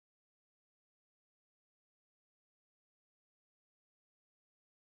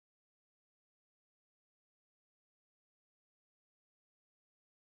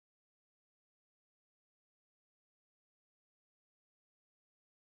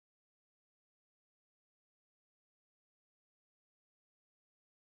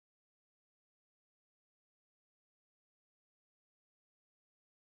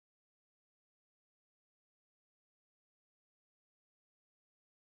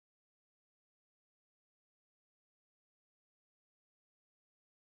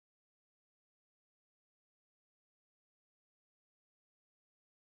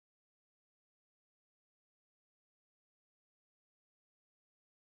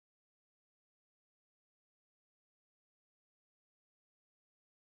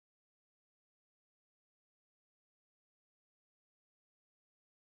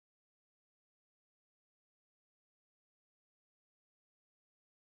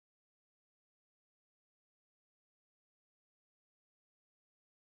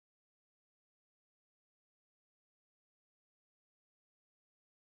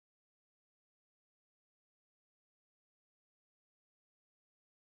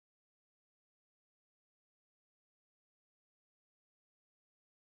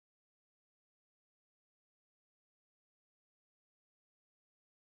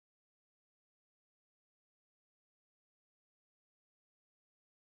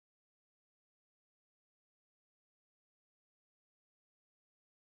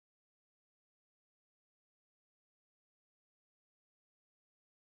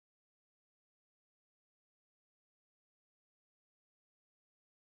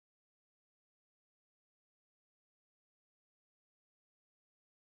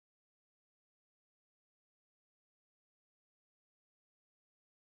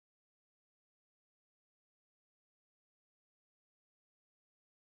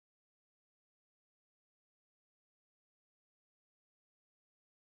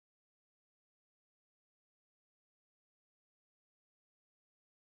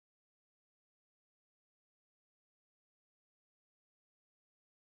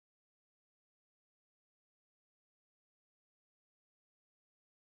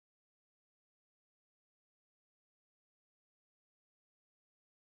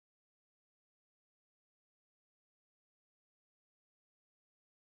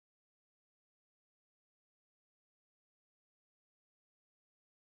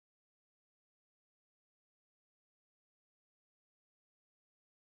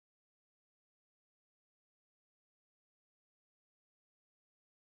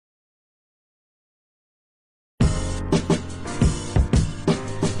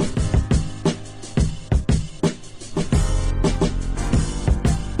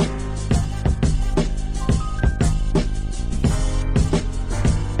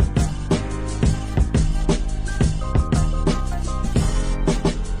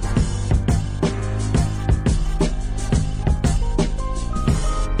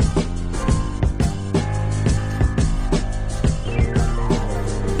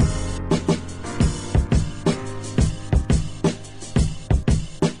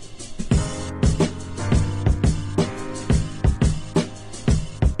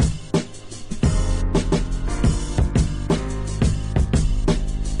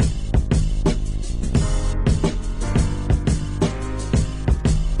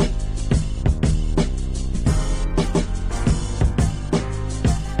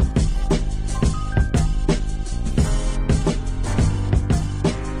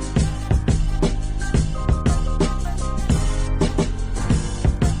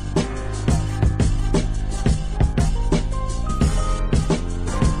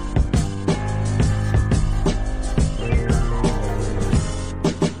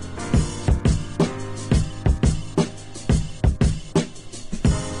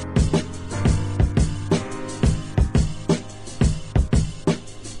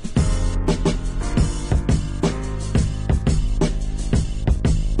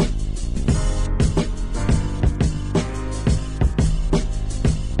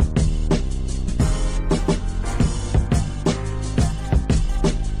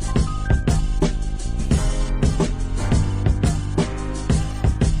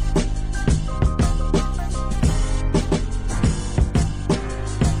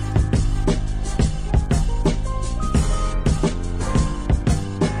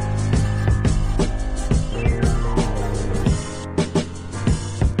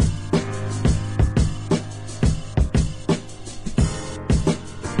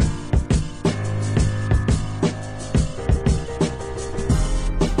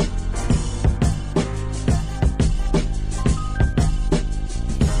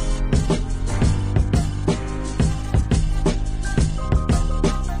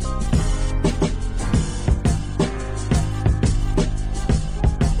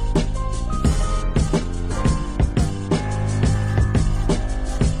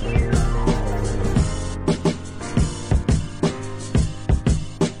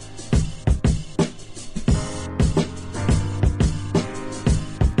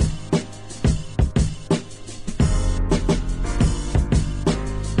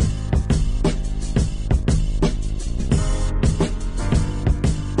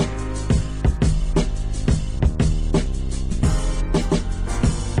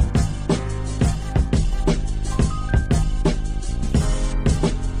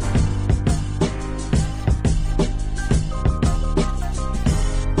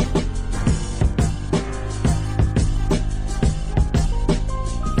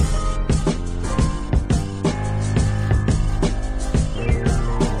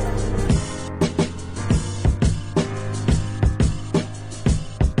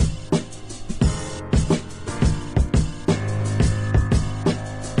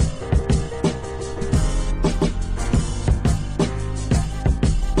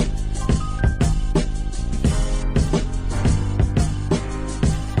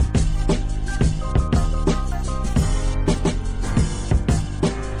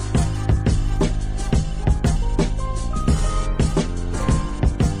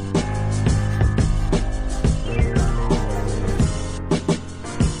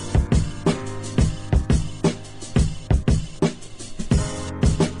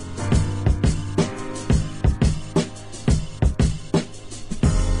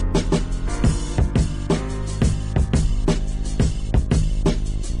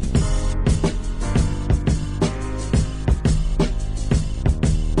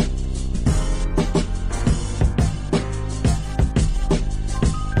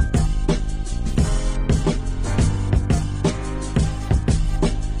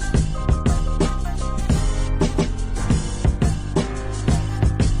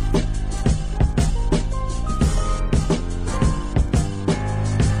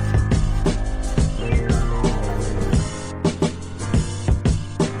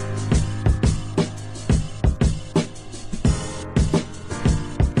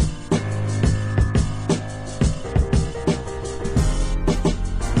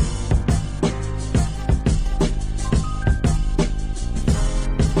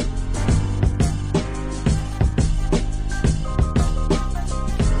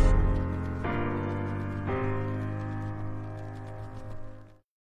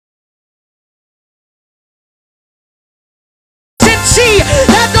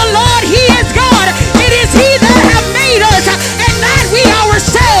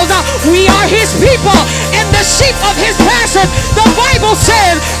nation. The Bible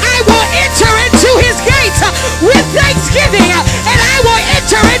says, I will enter into his gates with thanksgiving, and I will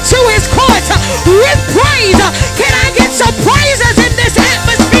enter into his courts with praise. Can I get some praises in this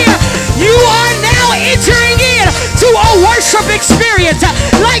atmosphere? You are now entering in to a worship experience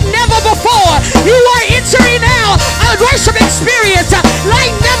like never before. You are entering now a worship experience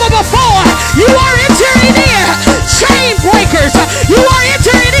like never before. You are entering in chain breakers. You are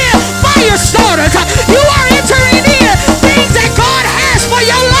entering in fire starters. You are entering in things that God has for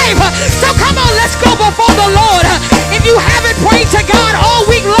your life. So come on, let's go before the Lord. If you haven't prayed to God all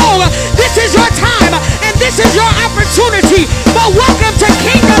week long, this is your time and this is your opportunity. But welcome to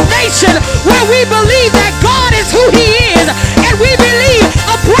Kingdom Nation, where we believe that God is who he is, and we believe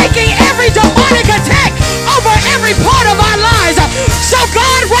of breaking every demonic attack over every part of our lives. So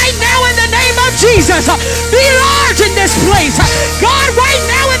God, right now in the name of Jesus, be large in this place. God, right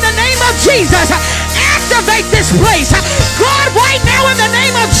now in the name of Jesus, activate this place. God, right now in the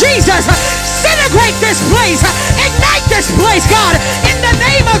name of Jesus, disintegrate this place, ignite this place, God, in the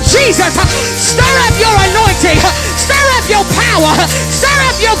name of Jesus. Stir up your anointing, stir up your power, stir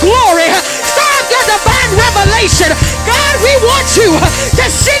up your glory, stir up your divine revelation. God, we want you to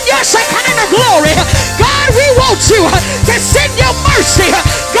send your Shekinah glory. God, we want you to send your mercy.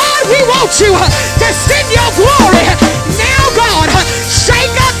 God, we want you to send your glory. Now, God,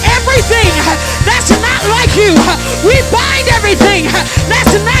 shake up everything that's not like you. We bind everything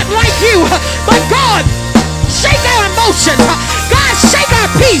that's not like you. But God, shake our emotions. God, shake our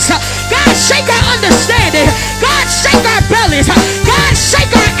peace. God, shake our understanding. God, shake our bellies. God,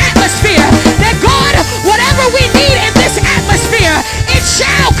 shake our atmosphere. That God, whatever we need in this atmosphere, it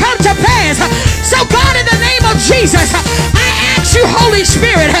shall come to pass. So God, in the name of Jesus, I ask you, Holy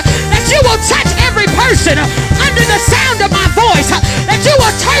Spirit, that you will touch every person under the sound of my voice. That you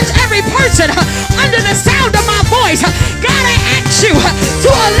will touch every person under the sound of my voice. God, I ask you to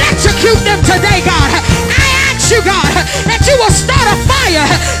electrocute them today, God. I ask you, God, that you will start a fire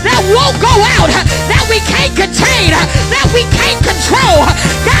that won't go out, that we can't contain, that we can't control.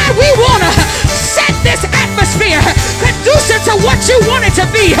 God, we want to set this atmosphere conducive to what you want it to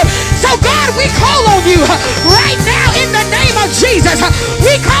be. So God, we call on you right now in the name of Jesus.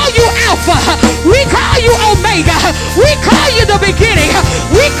 We call you Alpha. We call you Omega. We call you the beginning.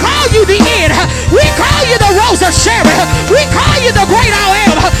 We call you the end. We call you the Rose of Sharon. We call you the great I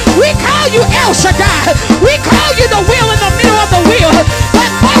am. We call you El Shaddai. We call you the wheel in the middle of the wheel. But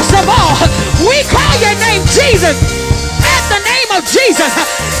most of all, we call your name Jesus. At the name of Jesus,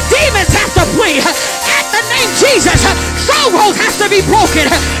 demons have to flee. At the name Jesus, strongholds have to be broken.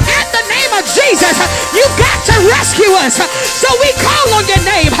 At the name of Jesus, you got to rescue us. So we call on your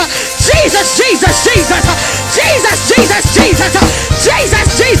name. Jesus, Jesus, Jesus. Jesus, Jesus, Jesus. Jesus,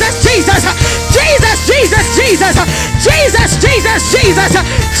 Jesus, Jesus. Jesus, Jesus, Jesus. Jesus, Jesus, Jesus.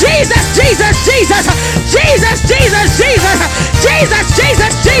 Jesus, Jesus, Jesus. Jesus, Jesus, Jesus. Jesus,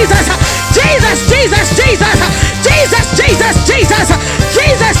 Jesus, Jesus. Jesus, Jesus, Jesus. Jesus, Jesus, Jesus.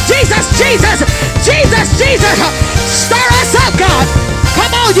 Jesus, Jesus, Jesus. Jesus, Jesus. Stir us up, God.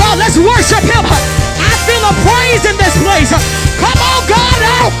 Come on, y'all. Let's worship him. I feel a praise in this place. Come on, God.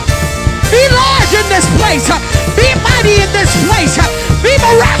 Oh. Be large in this place. Be mighty in this place. Be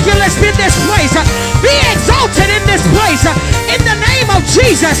miraculous in this place. Be exalted in this place. In the name of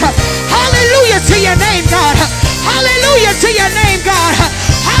Jesus. Hallelujah to your name, God. Hallelujah to your name, God.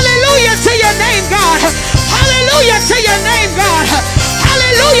 Hallelujah to your name, God. Hallelujah to your name, God.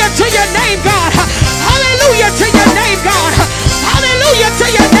 Hallelujah to your name, God. Hallelujah to your name, God. Hallelujah to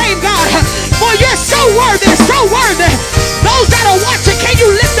your name, God. For you're so worthy, so worthy. Those that are watching, can you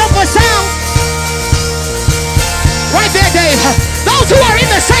lift up a sound? Right there, Dave. Those who are in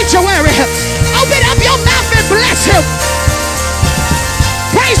the sanctuary, open up your mouth and bless him.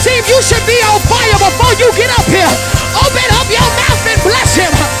 Praise him. You should be on fire before you get up here. Open up your mouth and bless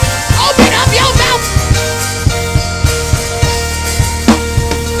him. Open up your mouth.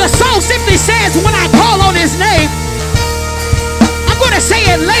 The song simply says, when I call on his name. I'm going to say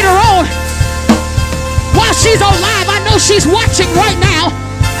it later on. While she's on live, I know she's watching right now.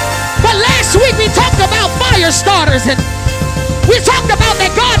 But last week we talked about fire starters, and we talked about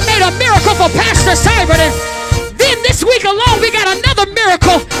that God made a miracle for Pastor Simon. And then this week alone we got another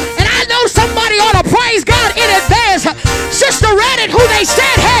miracle, and I know somebody ought to praise God in advance. Sister Reddit, who they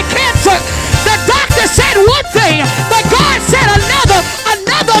said had cancer, the doctor said one thing, but God said another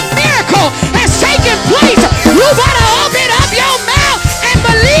miracle has taken place. You gotta open up your mouth and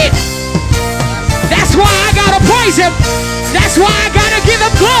believe. That's why I gotta praise him. That's why I gotta give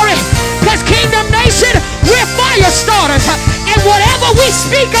him glory. Because Kingdom Nation, we're fire starters. And whatever we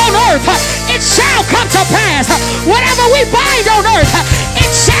speak on earth, it shall come to pass. Whatever we bind on earth,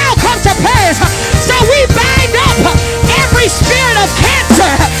 it shall come to pass. So we bind up every spirit of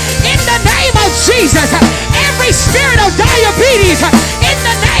cancer in the name of Jesus, every spirit of diabetes in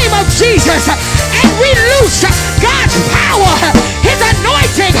the name of Jesus, and we loose God's power, his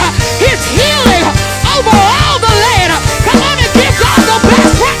anointing, his healing over all the land. Come on and give God the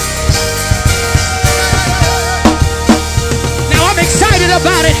best praise. Now I'm excited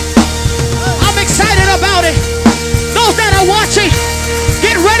about it. I'm excited about it. Those that are watching,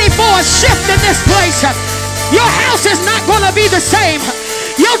 get ready for a shift in this place. Your house is not going to be the same.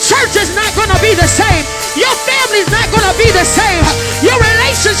 Your church is not going to be the same. Your family's not going to be the same. Your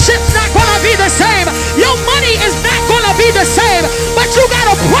relationship's not going to be the same. Your money is not going to be the same. But you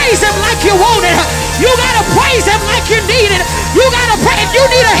got to praise him like you want it. You got to praise him like you need it. You got to pray. If you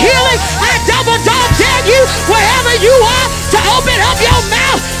need a healing, I double dog dare you, wherever you are, to open up your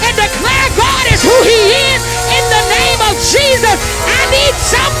mouth and declare God is who he is in the name of Jesus. I need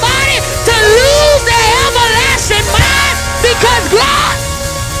somebody to lose their everlasting mind because God.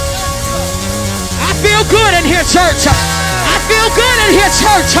 I feel good in here, church. I feel good in here,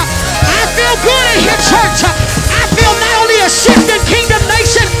 church. I feel good in here, church. I feel not only a shift in Kingdom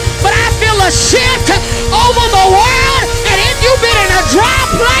Nation, but I feel a shift over the world. And if you've been in a dry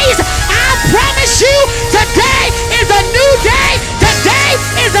place, I promise you, today is a new day. Today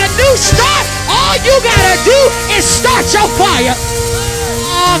is a new start. All you gotta do is start your fire.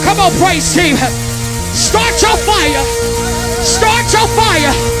 Oh, come on, praise team. Start your fire. Start your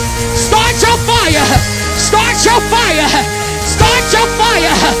fire. Start your fire. Start your fire. Start your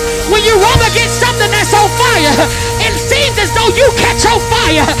fire. When you rub against something that's on fire, it seems as though you catch on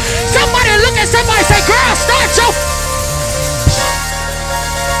fire. Somebody look at somebody and say, girl, start your.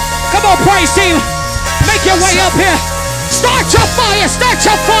 Come on, praise team. Make your way up here. Start your fire. Start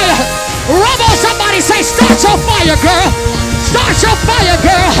your fire. Rub on somebody, say, start your fire, girl. Start your fire,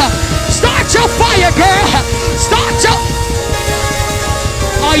 girl. Start your fire, girl. Start your.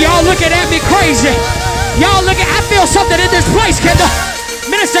 Oh, y'all looking at me crazy. Y'all looking, I feel something in this place, Kendall.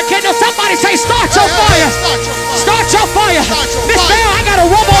 Minister Kendall, somebody say, start your fire. Start your fire. Miss Bell, I got to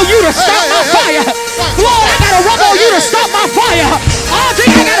rub on you to start my fire. Lord, I got to rub on you to start my fire. Audrey,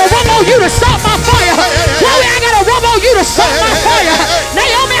 I got to rub on you to start my fire. Chloe, I got to rub on you to start my fire.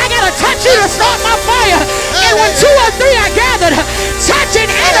 Naomi, I got to touch you to start my fire. And when 2 or 3 are gathered, touching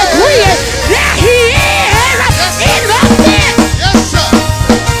and agreeing that he is in the midst.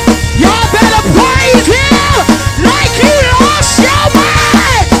 Y'all better praise him like you lost your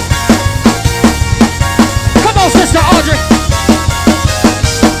mind. Come on, Sister Audrey.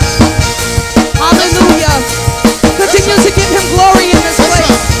 Hallelujah. Continue to give him glory in this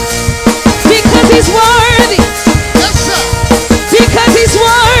place. Because he's worthy. Because he's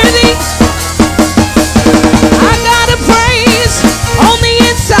worthy. I gotta praise on the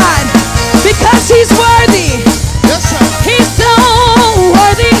inside. Because he's worthy. He's so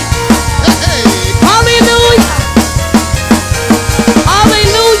worthy.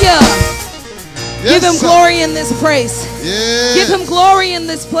 Give him glory in this place. Yes. Give him glory in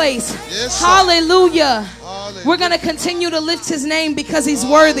this place. Yes, hallelujah. Hallelujah. We're going to continue to lift his name because he's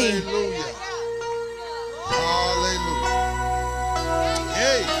worthy. Hallelujah. Hallelujah.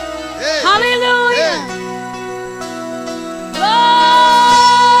 Hey. Hey. Hallelujah. Hey.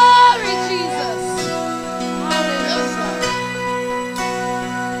 Glory, Jesus. Hallelujah.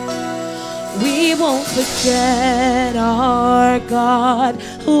 Yes, we won't forget our God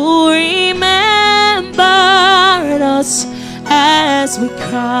who remembered us as we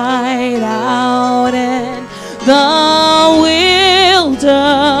cried out in the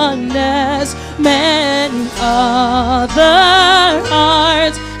wilderness. Many other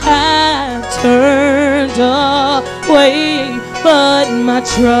hearts have turned away, but my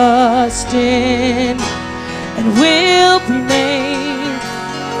trust in and will remain.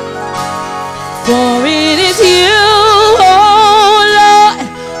 For it is you, oh Lord,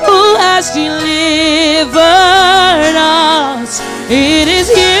 who has delivered us. It is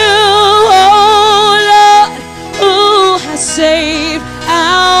you, oh Lord, who has saved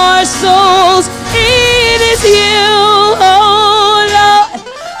our souls. It is you, oh Lord,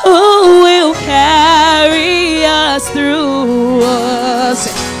 who will carry us through us.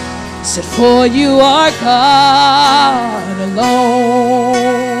 Said, for you are God alone.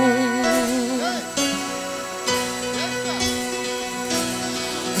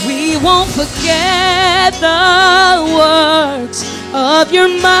 We won't forget the works of your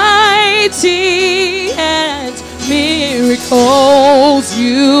mighty hands, miracles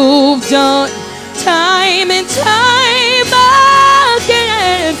you've done time and time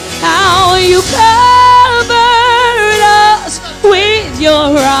again. How you covered us with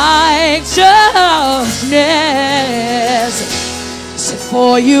your righteousness. Said,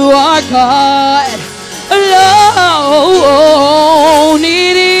 for you are God alone.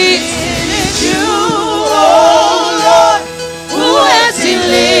 It is you, oh Lord, who has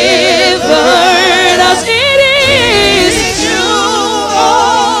delivered us. It is you, oh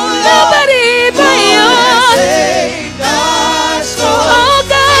Lord, nobody but you. Oh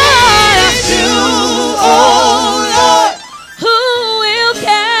God, it is you, oh Lord, who will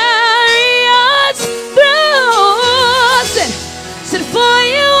carry us through. Said, for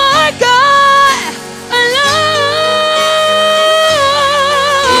you are God alone.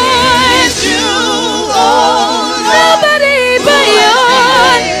 It's you, oh Lord, nobody but you.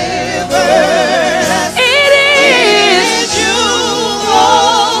 It is you,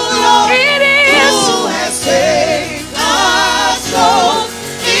 oh Lord. It is who has saved our souls.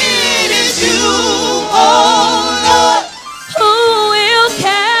 It is you, oh Lord, who will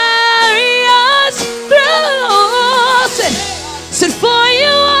carry us through. Said, for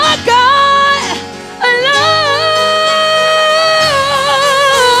you are God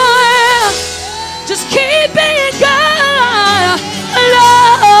alone. Just keep being God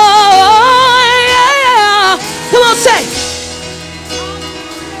alone. Yeah. Come on, say.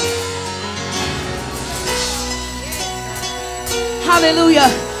 Hallelujah.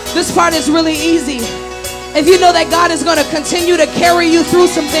 This part is really easy. If you know that God is going to continue to carry you through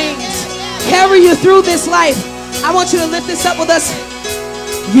some things, carry you through this life, I want you to lift this up with us.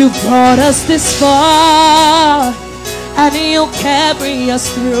 You brought us this far, and you'll carry us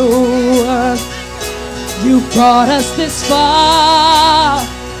through. You brought us this far,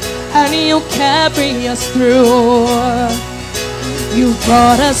 and you'll carry us through. You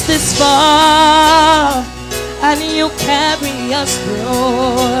brought us this far, and you'll carry us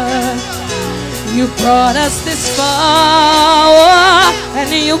through. You brought us this far, and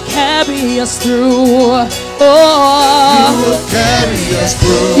you'll carry us through. Oh, you will carry us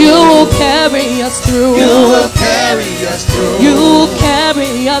through. You will carry us through. You will carry us through. You will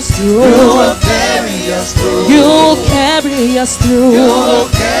carry us through. You will carry us through. You will carry us through. You will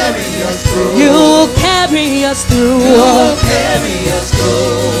carry us through. You will carry us through. You will carry us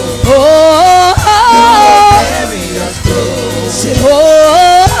through. Oh, you will carry us through. Say, you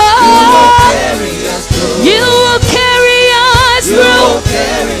will carry us through. You will carry us through. You will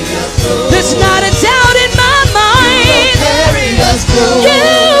carry us through. There's not a doubt in my mind. You will carry us through.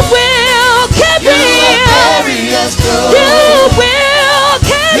 You will carry us through. You will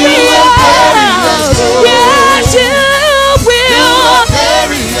carry us through. Yes, you will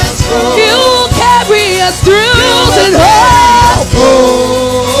carry us through. You will carry us through.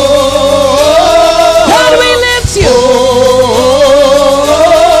 God, we lift you.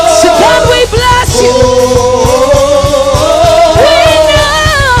 So God, we bless you. We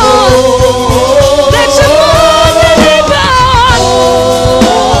know that you're more than able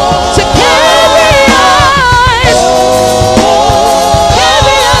to carry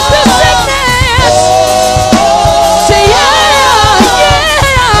us through sickness. Say yeah,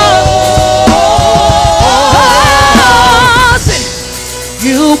 yeah.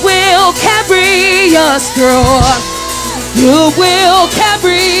 You will carry us through. You will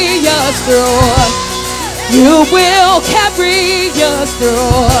carry us through. You will carry us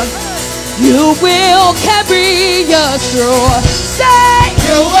through. You will carry us through. Say,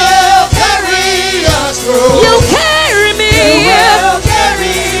 you will carry us through. You carry me. You will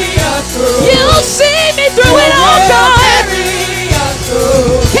carry us through. You'll see me through it all, God. Carry us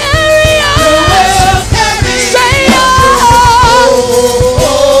through. Carry us. You will carry Say, us through.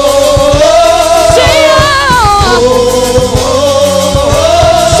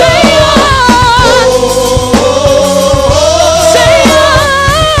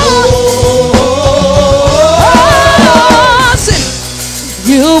 Say,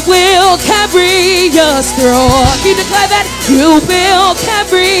 you will carry us through. Can you declare that? You will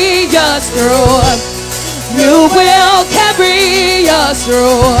carry us through. You will carry us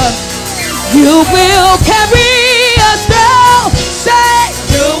through. You will carry us through. Say,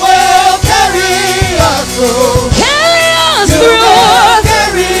 you will carry us through. Carry us you through. Will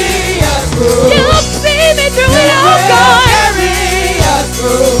carry us through. You'll see me through it all, God. Carry us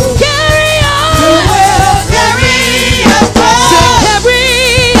through. Carry us. You will carry us through. So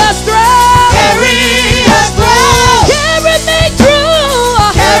carry us through. Carry us through. Carry me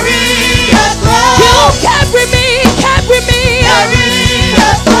through. Carry us through. You carry me. Carry me. Carry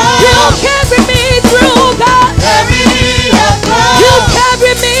us through. You carry me through, God. Carry us through. You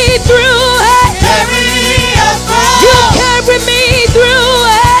carry me through. Hey. Carry us through. You carry me through.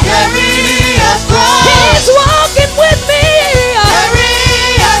 Hey. Carry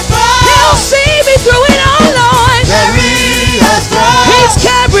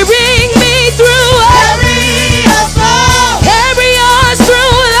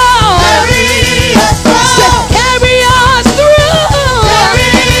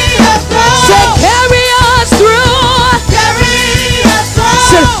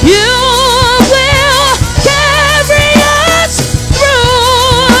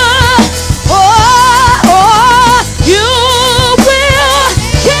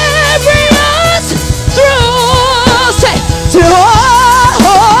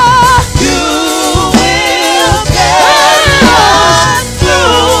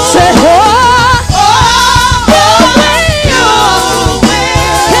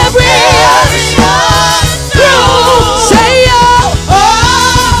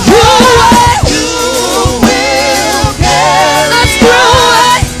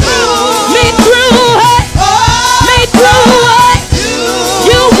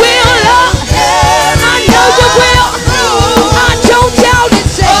will. I don't doubt it.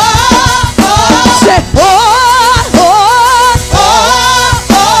 Say, say, oh, oh, oh.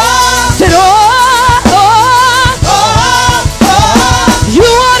 Said, oh, oh, oh. You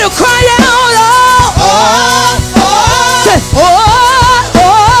ought to cry out, oh, oh. Said, oh,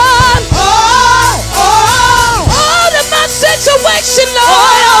 oh, oh. All of my situation,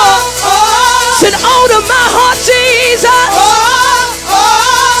 Lord. Said, all of my heart, Jesus.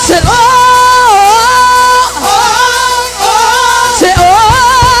 Said, oh.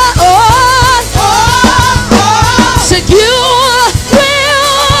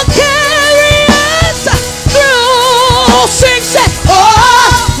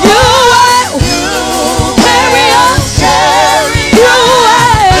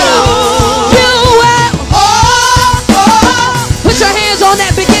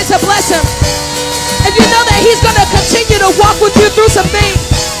 He's going to continue to walk with you through some things.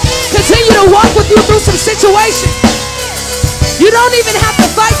 Continue to walk with you through some situations. You don't even have to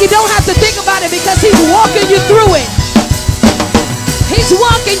fight. You don't have to think about it because he's walking you through it. He's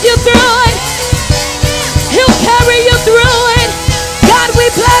walking you through it. He'll carry you through it. God, we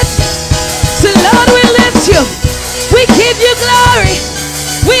bless you. So Lord, we lift you. We give you glory.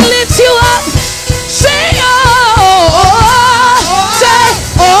 We lift you up. Say, oh, oh, say,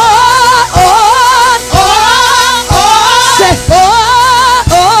 oh.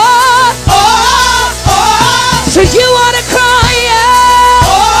 So you ought to cry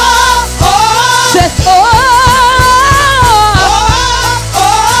out. Said, oh.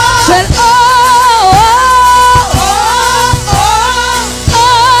 Said, oh.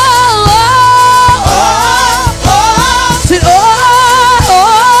 Said, oh.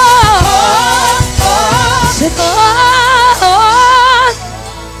 Said, oh.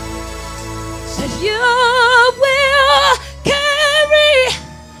 Said, you will carry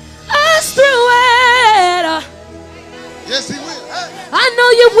us through it. Yes, he will. Hey. I know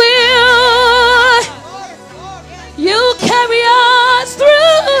you will. You carry us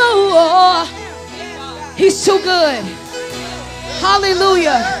through. He's too good.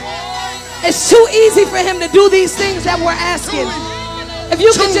 Hallelujah. It's too easy for him to do these things that we're asking. If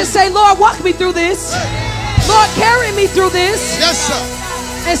you could just say, Lord, walk me through this. Lord, carry me through this. Yes, sir.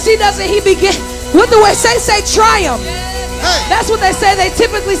 And see, doesn't he begin? What do they say? Say triumph. Hey. That's what they say. They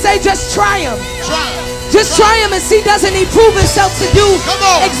typically say just triumph. Triumph. Just try him and see, doesn't he prove himself to do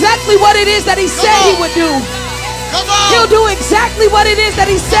exactly what it is that he said he would do. He'll do exactly what it is that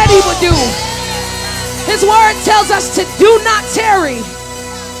he said he would do. His word tells us to do not tarry.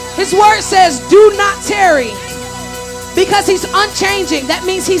 His word says do not tarry. Because he's unchanging. That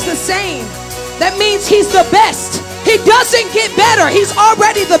means he's the same. That means he's the best. He doesn't get better. He's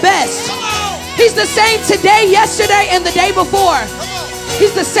already the best. He's the same today, yesterday, and the day before.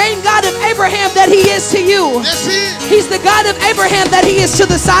 He's the same God of Abraham that he is to you. Yes, he is. He's the God of Abraham that he is to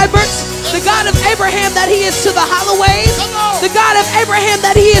the Cyberts. The God of Abraham that he is to the Holloways. The God of Abraham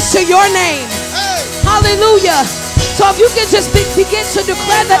that he is to your name. Hey. Hallelujah. So if you can just begin to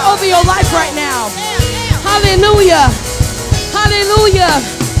declare that over your life right now. Hallelujah. Hallelujah.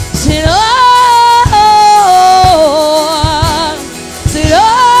 Sit on. Sit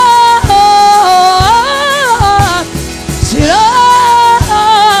on. Sit on.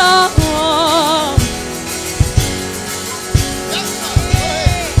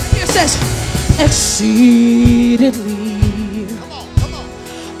 Exceedingly,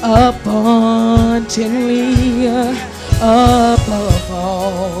 abundantly, above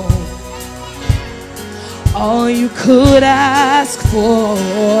all you could ask for,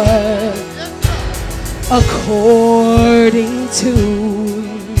 according to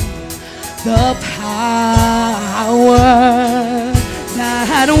the power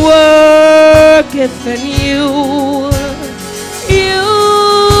that worketh in you.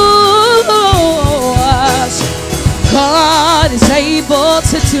 God is able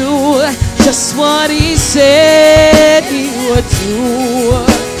to do just what he said he would do.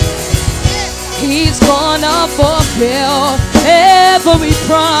 He's gonna fulfill every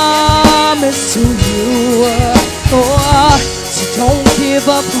promise to you. Oh, so don't give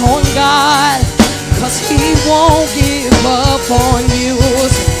up on God, 'cause he won't give up on you.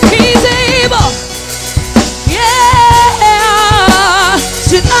 He's able. Yeah.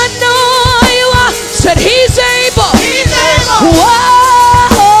 Should I know you are? Said he's able. He's able. Whoa.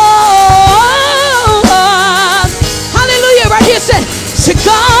 Hallelujah. Right here said, so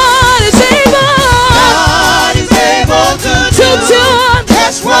God is able. God is able to do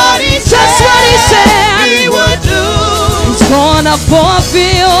just what he said he would do. He's gonna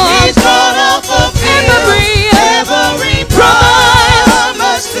fulfill. He's gonna fulfill every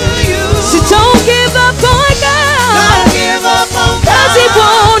promise to you. So don't give up on God.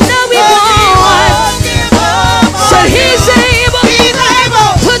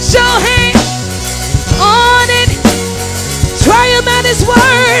 at his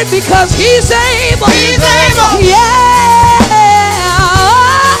word because he's able. He's able. Yeah.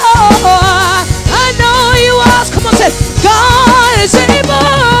 I know you are. Come on, say, God is able.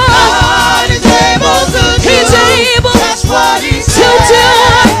 God is able to do. He's able. That's what he To said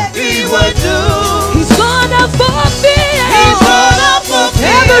do. he would do. He's gonna fulfill. He's gonna fulfill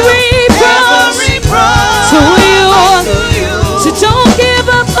every promise promise to you. to you. So don't give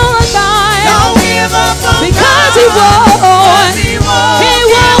up on God. Don't give up on Because God. he won't. He won't. He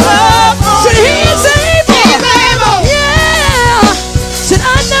give won't. up on Said you. he's able. He's able. Yeah. Said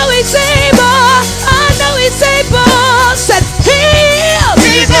I know he's able. I know he's able. Said he is.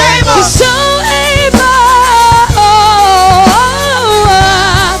 He's able. He's so able.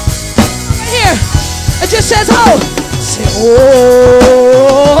 Here. It just says, oh. Say,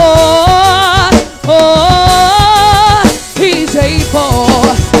 he's able.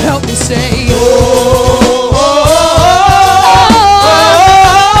 Help me say,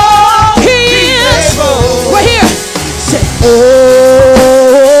 he is. We're here. Say,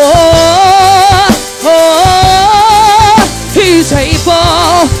 he's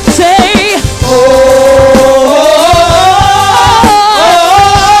able. Say, he is.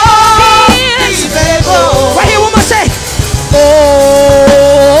 He's able. Right here, one more say,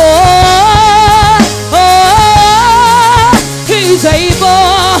 he's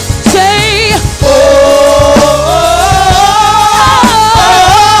able. Say,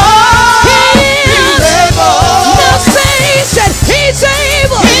 He's able. now say, said he's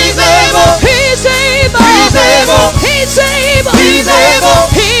able. He's able. He's able. He's able. He's able. He's able.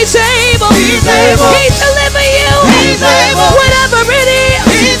 He's able. He's able. He deliver you. He's able. Whatever it is.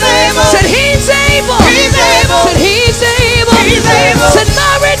 He's able. Said he's able. He's able. Said he's able. He's able. Said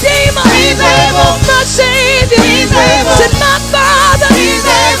my redeemer. He's able. My savior. He's able. Said my father. He's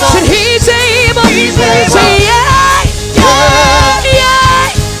able. Said he's able. He's able. Say yeah. Yeah.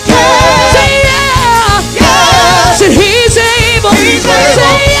 Yeah. Yeah. Say yeah. Yeah. Said he's able. He's able.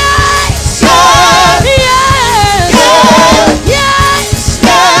 Say yes. Yeah. Yes. Yeah. Yes.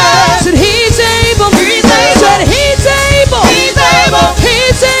 Yeah. Said he's able. He's able. Said he's able. He's able.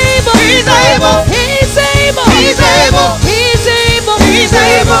 He's able. He's able. He's able. He's able. He's able. He's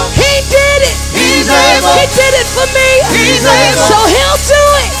able. He did it. He's able. He did it for me. He's able. So he'll do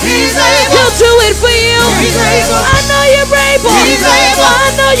it. He's able. He'll do it for you. He's able. I know you're able. He's able. I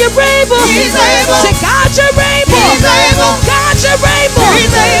know you're able. He's able. Say, God, you're able. He's able. God, you're able.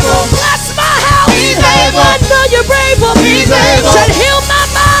 He's able. Bless my house. He's able. I know you're able. He's able. Said, heal my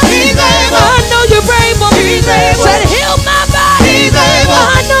mind. He's able. I know you're able. He's able. Said, heal my body. He's able.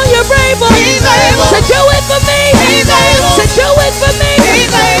 I know you're able. He's able. Said, do it for me. He's able. Said, do it for me.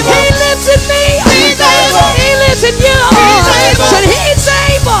 He's able. He lives in me. He's able. He lives in you. He's able. Said, he's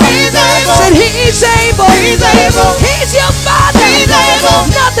able. He's able. Said, he's able. He's able. He's your father. He's able.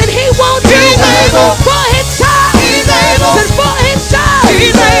 Nothing he won't do. He's able. For his child. He's able. Said, for his child.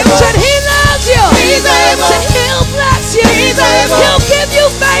 He's able. Said, he loves you. He's able. Said, he'll bless you. He's able. He'll give you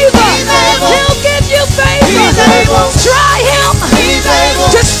favor. He's able. He'll give you favor. He's able. Try him. He's able.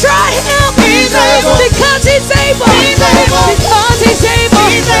 Just try him. He's able. Because he's able. He's able. Because he's able.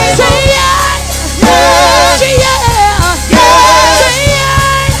 He's able. Say yes. Yeah. Say yeah. Yeah. Say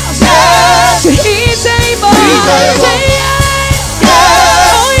yes. Yeah. Say he's able. He's able. Say yes.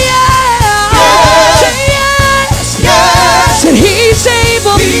 Yeah. Oh yeah. Yeah. Say yes. Yeah. Say he's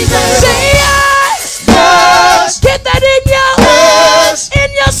able. He's able. Say yes. Yes. Get that in Yes.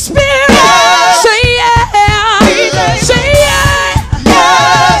 your spirit. Yes. Say yeah. He's able. Say yeah.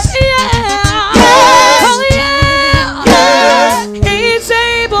 Yes. Yeah. Yes. Oh yeah. Yes. He's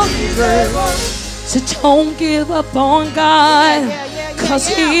able. He's able. So don't give up on God, cause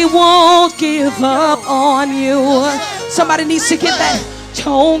he won't give up on you. Somebody needs to get that.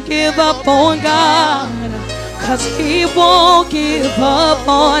 Don't give up on God, cause he won't give up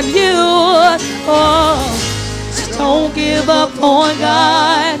on you. Oh, so don't give up on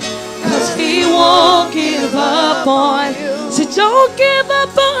God, cause he won't give up on you. So don't give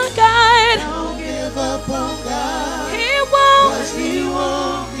up on God. Don't give up on God. He won't. 'Cause he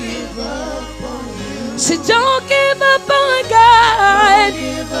won't give up on you. So don't give up on God. Don't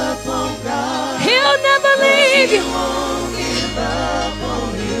give up on God. He'll never leave He you. won't give up on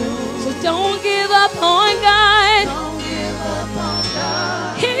you. So don't give up on God. Don't give up on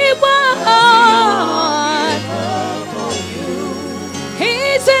God. He won't. Up on you.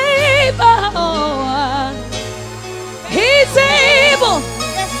 He's able. He's able.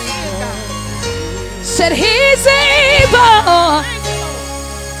 Yes, he is, God. Said he's able.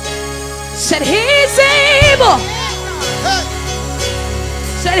 Said he's able.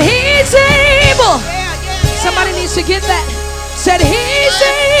 Said he's able. Somebody needs to get that. Said he's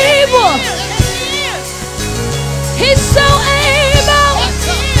able. He's so able.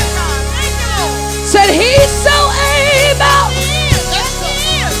 Said he's so able.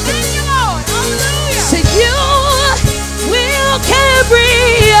 Said you will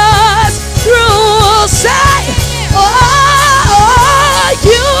carry us through. Say, oh,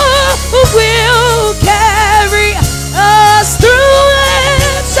 you will carry us through.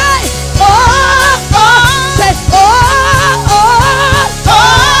 Say, oh,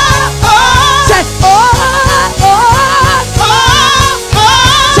 say,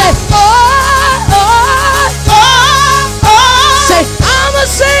 say, say, I'ma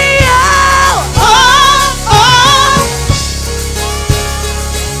say,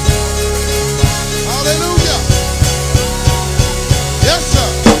 Hallelujah. Yes, sir.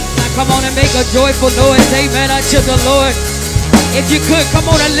 Come on and make a joyful noise, amen, unto the Lord. If you could, come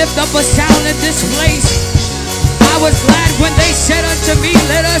on and lift up a sound in this place. I was glad when they said unto me,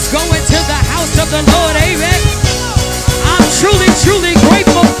 let us go into the house of the Lord, amen. I'm truly, truly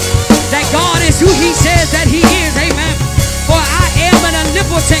grateful that God is who he says that he is, amen. For I am an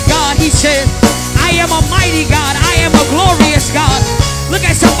omnipotent God, he said. I am a mighty God, I am a glorious God. Look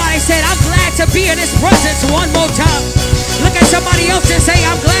at somebody and say, I'm glad to be in his presence one more time. Look at somebody else and say,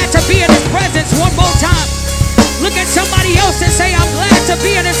 I'm glad to be in his presence one more time. Look at somebody else and say, I'm glad to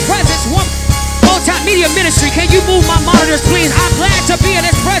be in his presence one more time. Media ministry, can you move my monitors, please? I'm glad to be in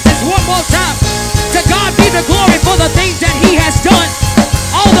his presence one more time. To God be the glory for the things that he has done,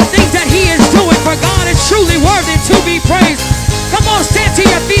 all the things that he is doing, for God is truly worthy to be praised. Come on, stand to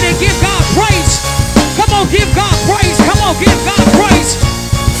your feet and give God praise. Come on, give God praise. Come on, give God praise.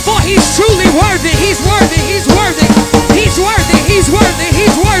 For he's truly worthy. He's worthy. He's worthy. He's worthy. He's worthy.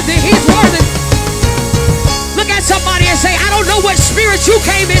 He's worthy. He's worthy. Look at somebody and say, I don't know what spirit you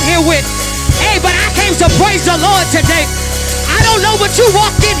came in here with. Hey, but I came to praise the Lord today. I don't know what you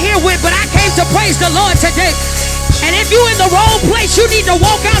walked in here with, but I came to praise the Lord today. And if you're in the wrong place, you need to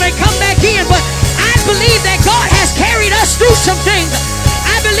walk out and come back in. But I believe that God has carried us through some things.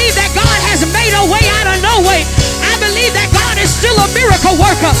 I believe that God has made a way out of no way. I believe that God is still a miracle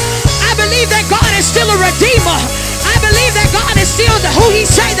worker. I believe that God is still a redeemer. I believe that God is still who he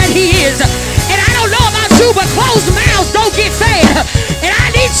say that he is. And I don't know about you, but closed mouths don't get fed. And I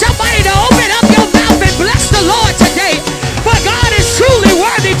need somebody to open up your mouth and bless the Lord today. For God is truly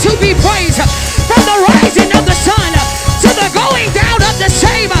worthy to be praised. From the rising of the sun to the going down of the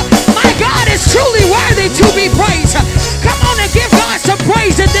same, my God is truly worthy to be praised. Come on and give God some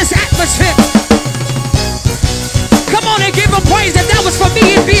praise in this atmosphere. Come on and give him praise. If that was for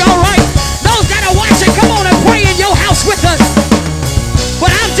me, it'd be all right. Those that are watching, come on and pray in your house with us. But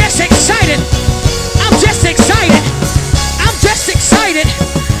I'm just excited. I'm just excited. I'm just excited.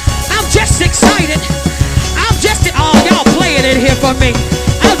 I'm just excited. I'm just, oh, y'all playing it here for me.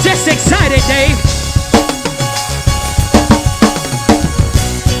 I'm just excited, Dave.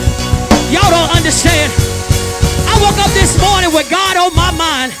 Y'all don't understand. I woke up this morning with God on my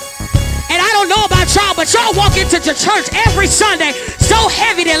mind. And I don't know about y'all, but y'all walk into the church every Sunday so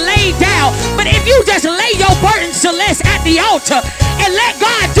heavy and laid down. But if you just lay your burdens to rest at the altar and let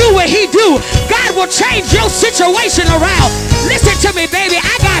God do what he do, God will change your situation around. Listen to me, baby.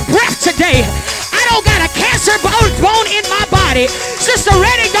 I got breath today. I don't got a cancer bone in my body. Sister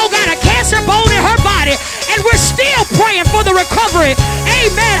Reddick don't got a cancer bone in her body. And we're still praying for the recovery.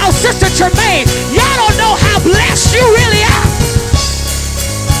 Amen. Oh, Sister Tremaine, y'all don't know how blessed you really are.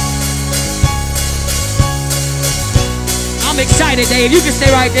 I'm excited, Dave. You can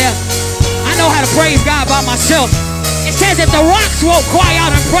stay right there. I know how to praise God by myself. It says that the rocks won't cry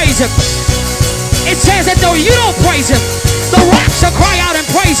out and praise him. It says that though you don't praise him, the rocks will cry out and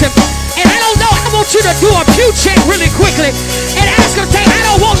praise him. And I don't know, I want you to do a pew check really quickly and ask him, say, I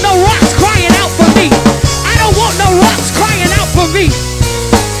don't want no rocks crying out for me. I don't want no rocks crying out for me.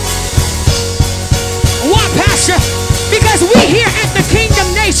 Why, Pastor? Because we here at the Kingdom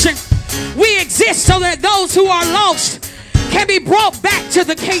Nation, we exist so that those who are lost can be brought back to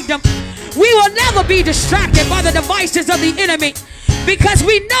the kingdom. We will never be distracted by the devices of the enemy because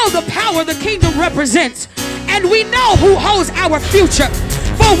we know the power the kingdom represents and we know who holds our future.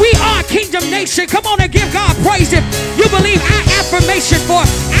 For we are Kingdom Nation. Come on and give God praise if you believe our affirmation for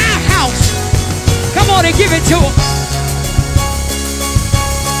our house. Come on and give it to him.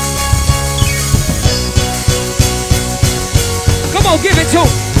 Come on, give it to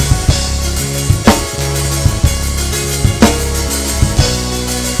him.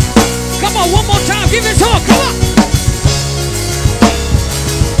 Come on, one more time. Give it to him. Come on.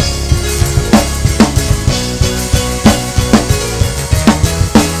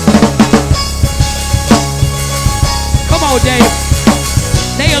 Come on, Dave.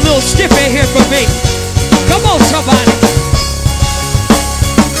 little stiff in here for me. Come on, somebody.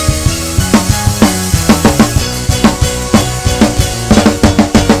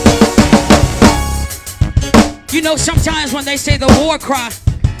 You know, sometimes when they say the war cry,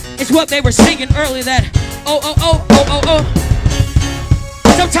 it's what they were singing earlier, that oh, oh, oh, oh, oh, oh.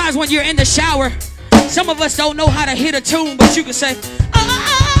 Sometimes when you're in the shower, some of us don't know how to hit a tune, but you can say, oh, oh,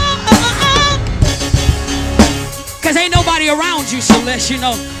 oh, oh, oh. Because ain't nobody around you, Celeste, you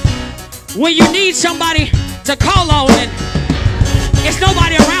know. When you need somebody to call on and it's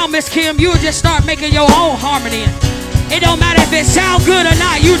nobody around, Miss Kim, you just start making your own harmony. It don't matter if it sound good or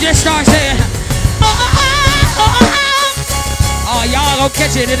not, you just start saying, oh, oh, oh. Oh, y'all gonna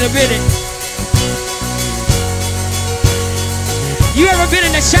catch it in a minute. You ever been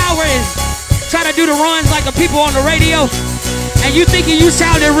in the shower and try to do the runs like the people on the radio, and you thinking you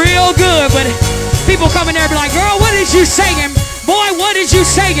sounded real good, but people come in there and be like, girl, what is you singing? Boy, what is you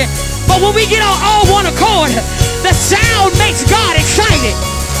singing? But when we get on all one accord, the sound makes God excited.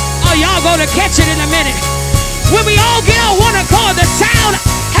 Oh, y'all gonna catch it in a minute. When we all get on one accord, the sound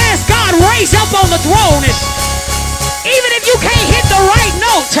has God raised up on the throne. And even if you can't hit the right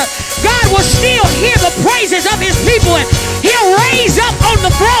note, God will still hear the praises of his people, and he'll raise up on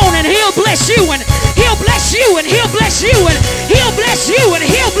the throne, and he'll bless you, and he'll bless you, and he'll bless you, and he'll bless you, and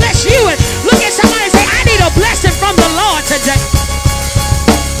he'll bless you. And look at somebody and say, I need a blessing from the Lord today.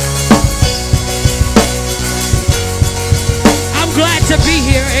 I'm glad to be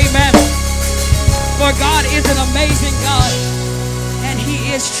here, amen. For God is an amazing God, and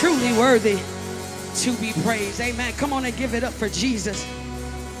he is truly worthy to be praised. Amen. Come on and give it up for Jesus,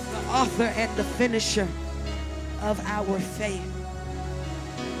 the author and the finisher of our faith.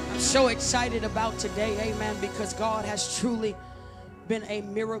 I'm so excited about today, amen, because God has truly been a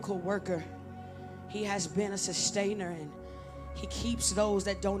miracle worker. He has been a sustainer, and he keeps those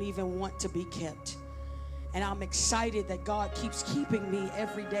that don't even want to be kept. And I'm excited that God keeps keeping me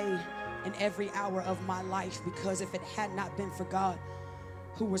every day and every hour of my life, because if it had not been for God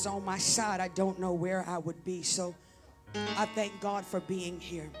who was on my side, I don't know where I would be. So I thank God for being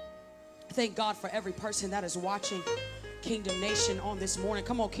here. I thank God for every person that is watching Kingdom Nation on this morning.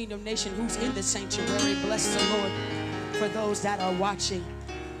 Come on, Kingdom Nation, who's in the sanctuary, bless the Lord for those that are watching.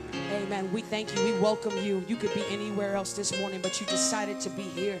 Amen. We thank you. We welcome you. You could be anywhere else this morning, but you decided to be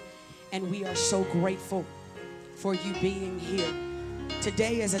here, and we are so grateful for you being here.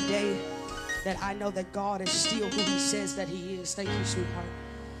 Today is a day that I know that God is still who he says that he is. Thank you, sweetheart.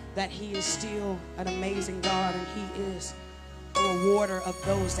 That he is still an amazing God, and he is a rewarder of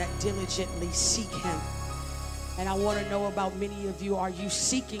those that diligently seek him. And I want to know about many of you, are you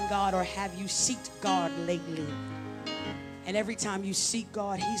seeking God, or have you seeked God lately? And every time you seek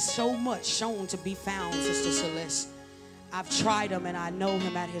God, he's so much shown to be found, Sister Celeste. I've tried him, and I know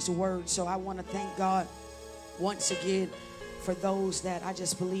him at his word. So I want to thank God once again for those that I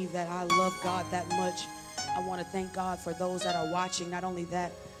just believe that I love God that much. I want to thank God for those that are watching. Not only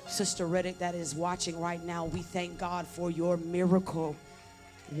that, Sister Reddick that is watching right now, we thank God for your miracle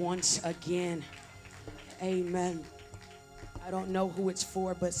once again. Amen. I don't know who it's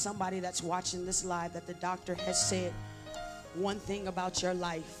for, but somebody that's watching this live, that the doctor has said one thing about your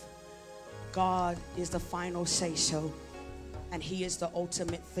life: God is the final say-so, and he is the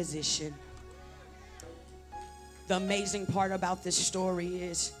ultimate physician. The amazing part about this story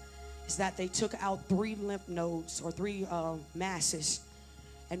is that they took out 3 lymph nodes, or 3 masses,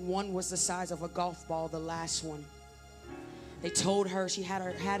 and one was the size of a golf ball, the last one. They told her, she had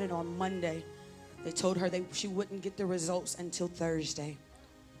it on Monday. They told her she wouldn't get the results until Thursday.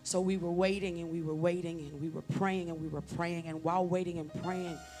 So we were waiting, and we were waiting, and we were praying, and we were praying. And while waiting and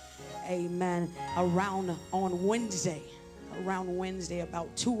praying, amen, around Wednesday,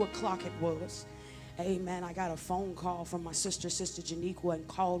 about 2 o'clock it was, amen, I got a phone call from my sister, Sister Janiqua, and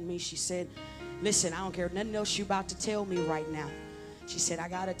called me. She said, listen, I don't care nothing else you about to tell me right now. She said, I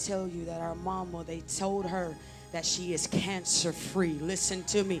got to tell you that our mama, they told her that she is cancer free. Listen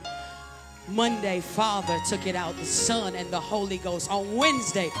to me. Monday, Father took it out, the Son and the Holy Ghost. On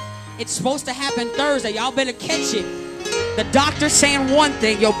Wednesday, it's supposed to happen Thursday. Y'all better catch it. The doctor saying one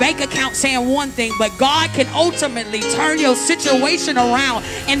thing, your bank account saying one thing, but God can ultimately turn your situation around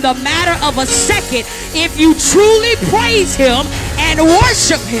in the matter of a second if you truly praise him and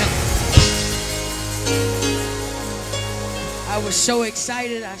worship him. I was so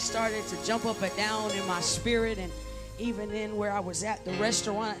excited. I started to jump up and down in my spirit, and even in where I was at the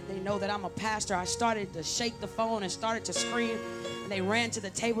restaurant, they know that I'm a pastor. I started to shake the phone and started to scream, and they ran to the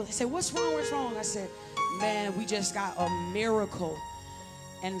table. They said, what's wrong? What's wrong? I said, man, we just got a miracle.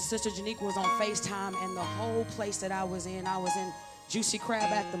 And Sister Janiqua was on FaceTime, and the whole place that I was in Juicy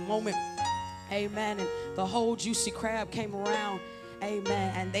Crab at the moment. Amen. And the whole Juicy Crab came around.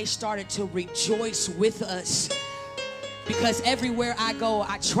 Amen. And they started to rejoice with us. Because everywhere I go,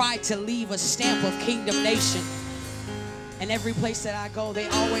 I try to leave a stamp of Kingdom Nation. And every place that I go, they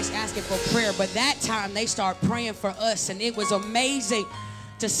always asking for prayer. But that time, they start praying for us. And it was amazing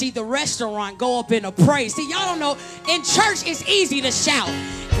to see the restaurant go up in a praise. See, y'all don't know, in church, it's easy to shout.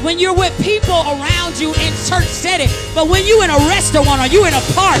 When you're with people around you in church setting, but when you in a restaurant or you in a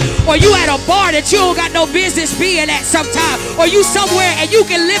park or you at a bar that you don't got no business being at sometime, or you somewhere and you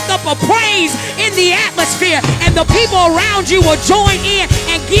can lift up a praise in the atmosphere and the people around you will join in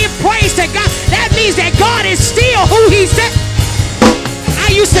and give praise to God, that means that God is still who he said.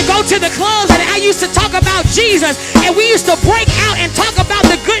 I used to go to the clubs and I used to talk about Jesus, and we used to break out and talk about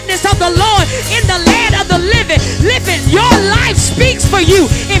the goodness of the Lord in the land of the living. Listen, your life speaks for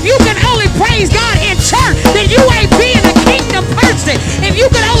you. If you can only praise God in church, then you ain't being a kingdom person. If you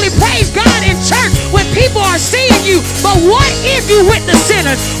can only praise God in church when people are seeing you, but what if you with the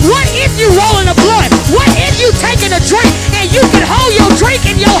sinners? What if you rolling a blunt? What if you taking a drink and you can hold your drink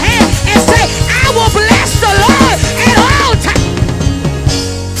in your hand and say, I will bless the Lord at all times?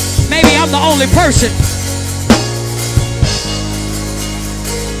 Maybe I'm the only person.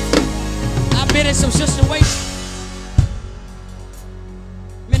 I've been in some situations,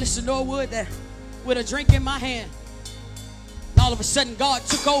 Minister Norwood, that with a drink in my hand, all of a sudden God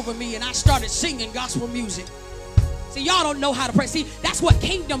took over me and I started singing gospel music. See, y'all don't know how to pray. See, that's what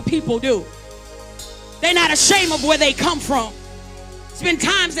kingdom people do. They're not ashamed of where they come from. It's been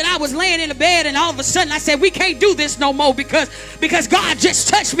times that I was laying in the bed and all of a sudden I said, we can't do this no more because God just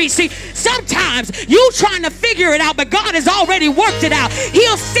touched me. See, sometimes you trying to figure it out, but God has already worked it out.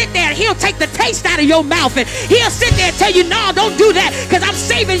 He'll sit there and he'll take the taste out of your mouth, and he'll sit there and tell you, no, don't do that because I'm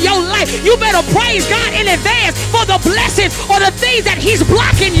saving your life. You better praise God in advance for the blessings or the things that he's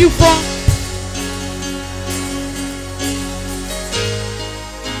blocking you from.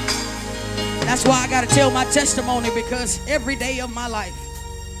 That's why I got to tell my testimony, because every day of my life,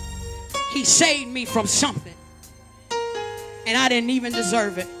 he saved me from something, and I didn't even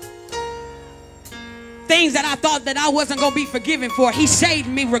deserve it. Things that I thought that I wasn't going to be forgiven for, he saved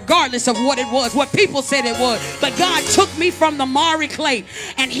me regardless of what it was, what people said it was. But God took me from the miry clay,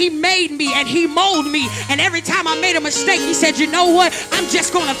 and he made me and he molded me. And every time I made a mistake, he said, you know what? I'm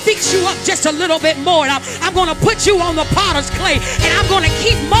just going to fix you up just a little bit more. And I'm going to put you on the potter's clay, and I'm going to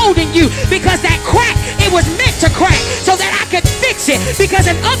keep molding you, because that crack, it was meant to crack so that I could fix it. Because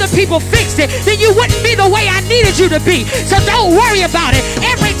if other people fixed it, then you wouldn't be the way I needed you to be. So don't worry about it.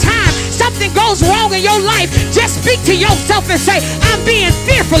 Every time something goes wrong in your life, just speak to yourself and say, I'm being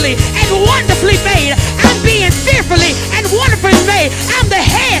fearfully and wonderfully made. I'm being fearfully and wonderfully made. I'm the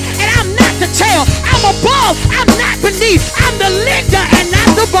head and I'm not the tail. I'm above, I'm not beneath. I'm the lender and not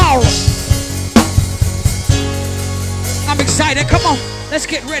the borrower. I'm excited. Come on, let's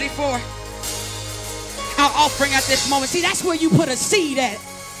get ready for our offering at this moment. See, that's where you put a seed at.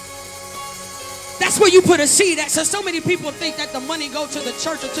 That's where you put a seed at. So many people think that the money go to the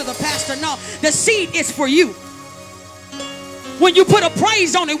church or to the pastor. No, the seed is for you. When you put a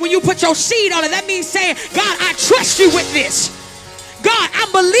praise on it, when you put your seed on it, that means saying, God, I trust you with this. God, I'm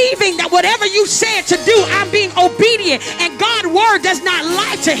believing that whatever you said to do, I'm being obedient. And God's word does not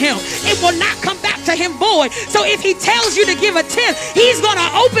lie to him. It will not come back to him void. So if he tells you to give a tenth, he's going to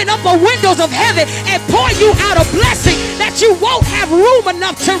open up the windows of heaven and pour you out a blessing that you won't have room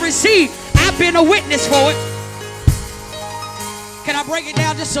enough to receive. I've been a witness for it. Can I break it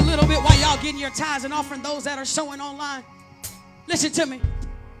down just a little bit while y'all getting your tithes and offering, those that are sowing online? Listen to me.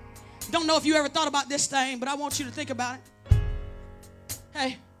 Don't know if you ever thought about this thing, but I want you to think about it.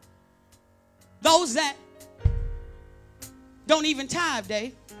 Hey, those that don't even tithe,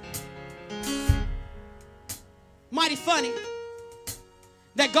 Dave. Mighty funny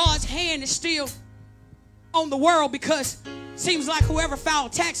that God's hand is still on the world, because seems like whoever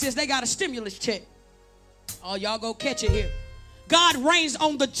filed taxes, they got a stimulus check. Oh, y'all go catch it here. God reigns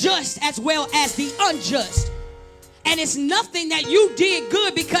on the just as well as the unjust. And it's nothing that you did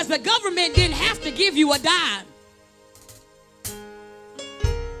good, because the government didn't have to give you a dime.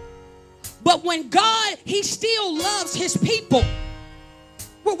 But when God, he still loves his people.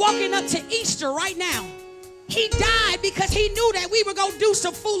 We're walking up to Easter right now. He died because he knew that we were going to do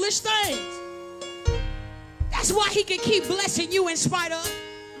some foolish things. That's why he can keep blessing you in spite of.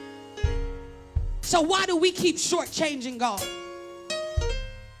 So why do we keep shortchanging God?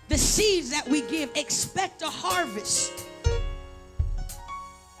 The seeds that we give, expect a harvest.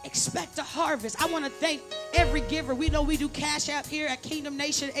 Expect a harvest. I want to thank every giver. We know we do Cash App here at Kingdom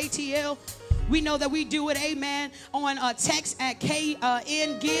Nation ATL. We know that we do it, amen, on text at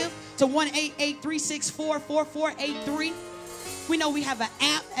KN Give to 1-888-364-4483. We know we have an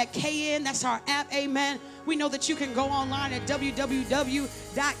app at KN. That's our app, amen. We know that you can go online at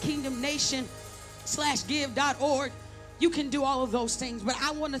www.kingdomnation/give.org. You can do all of those things. But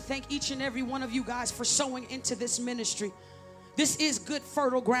I want to thank each and every one of you guys for sowing into this ministry. This is good,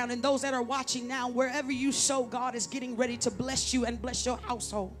 fertile ground. And those that are watching now, wherever you sow, God is getting ready to bless you and bless your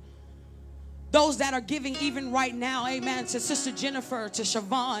household. Those that are giving even right now, amen, to Sister Jennifer, to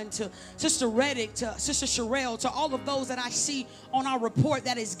Siobhan, to Sister Reddick, to Sister Sherelle, to all of those that I see on our report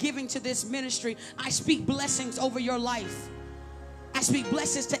that is giving to this ministry, I speak blessings over your life. I speak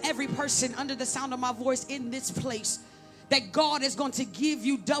blessings to every person under the sound of my voice in this place, that God is going to give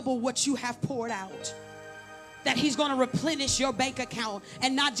you double what you have poured out. That he's going to replenish your bank account,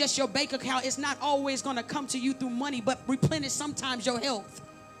 and not just your bank account. It's not always going to come to you through money, but replenish sometimes your health.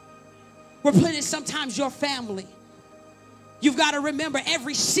 Replenish sometimes your family. You've got to remember,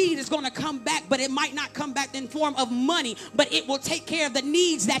 every seed is going to come back, but it might not come back in form of money, but it will take care of the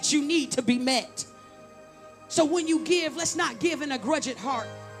needs that you need to be met. So when you give, let's not give in a grudged heart,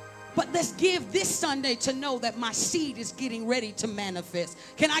 but let's give this Sunday to know that my seed is getting ready to manifest.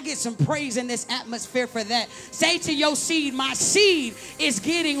 Can I get some praise in this atmosphere for that? Say to your seed, my seed is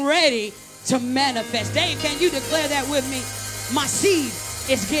getting ready to manifest. Dave, can you declare that with me? My seed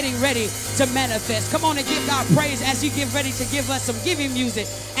is getting ready to manifest. Come on and give God praise as you get ready to give us some giving music,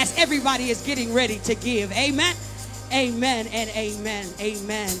 as everybody is getting ready to give. Amen, amen, and amen,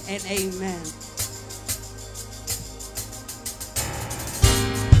 amen, and amen.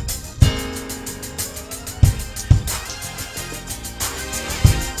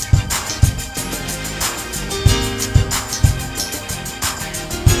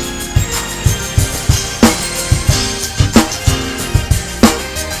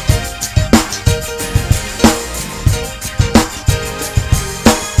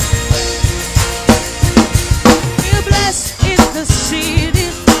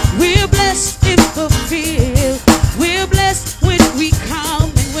 We're blessed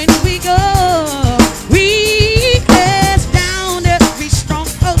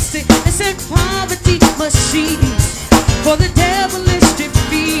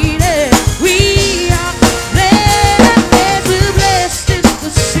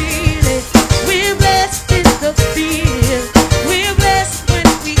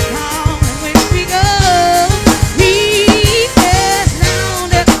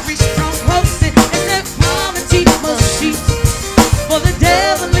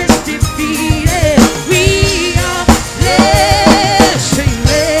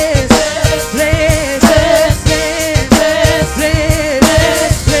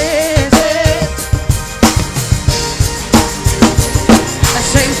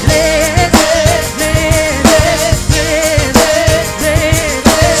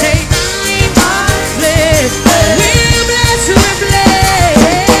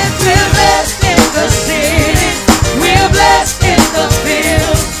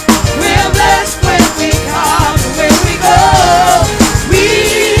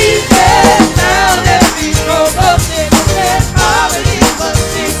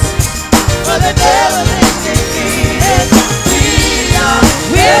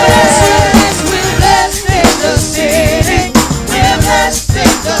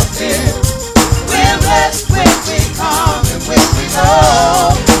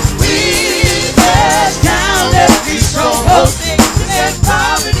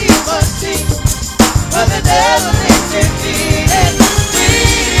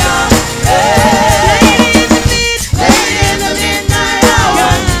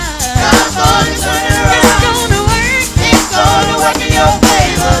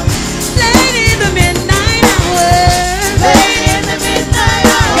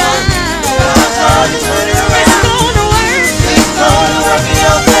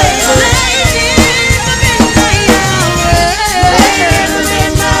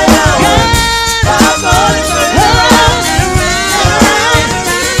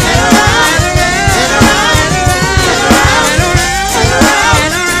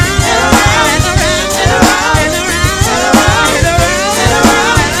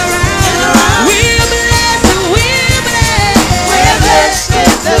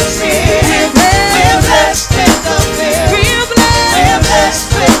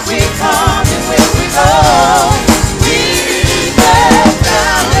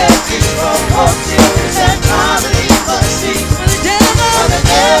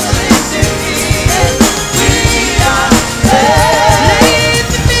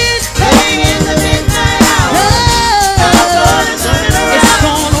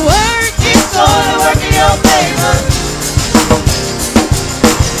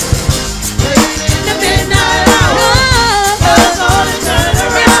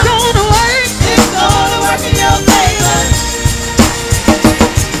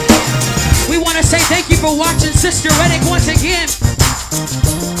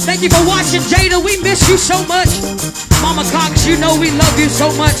Thank you for watching, Jada. We miss you so much. Mama Cox, you know we love you so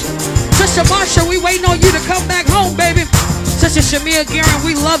much. Sister Marsha, we waiting on you to come back home, baby. Sister Shamia Guerin,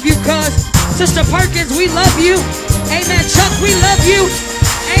 we love you, cuz. Sister Perkins, we love you. Amen. Chuck, we love you.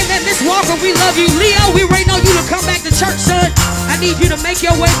 Amen. Miss Walker, we love you. Leo, we waiting on you to come back to church, son. I need you to make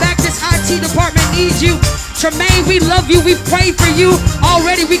your way back. This IT department needs you. Tremaine, we love you. We pray for you.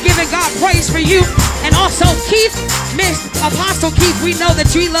 Already we giving God praise for you. And also Keith, Miss Apostle Keith, we know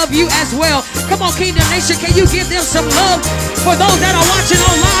that we love you as well. Come on, Kingdom Nation, can you give them some love for those that are watching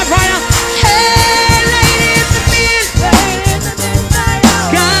on live right now? Hey, ladies and men,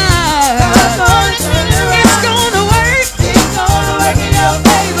 God, it's gonna work. It's gonna work in your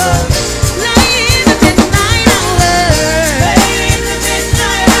favor. Late in the midnight hour, Late in the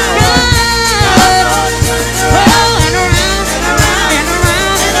midnight hour. God, oh, and around, and around, and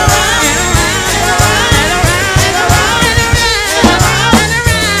around, and around, and around, and around, and around, and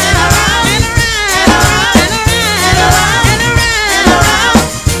around, and around, and around, and around.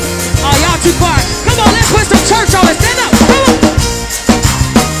 Oh, y'all too quiet. Come on, let's put some church on it. Stand up. Come on.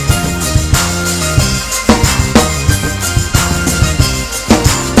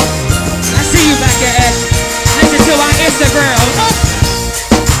 I see you back there, Ash. Listen to our Instagram. Oh.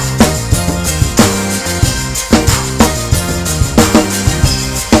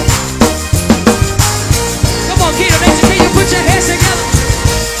 Come on, Kingdom Nation, can you put your hands together?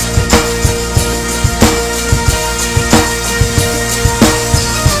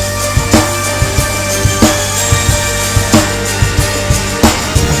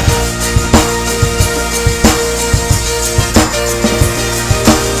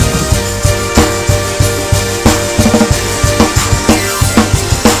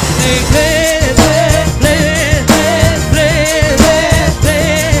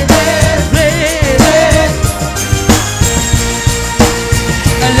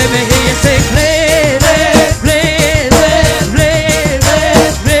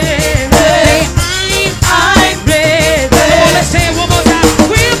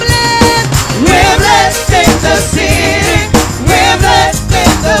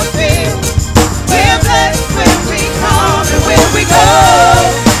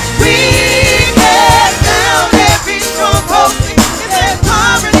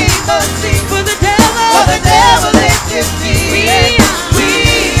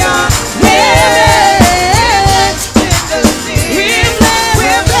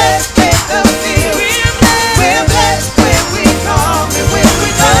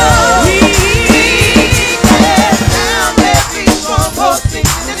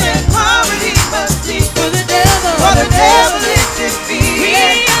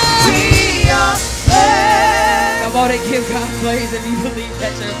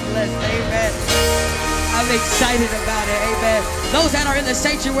 Excited about it, amen. Those that are in the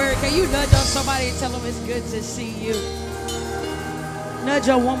sanctuary, can you nudge on somebody and tell them it's good to see you? Nudge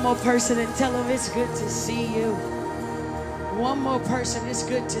on one more person and tell them it's good to see you. One more person, it's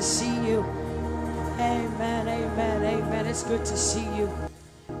good to see you. Amen, amen, amen. It's good to see you.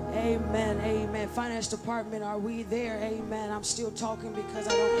 Amen, amen. Finance department, are we there? Amen. I'm still talking because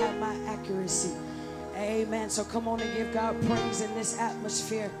I don't have my accuracy. Amen. So come on and give God praise in this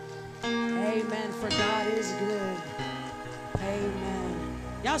atmosphere. Amen, for God is good. Amen.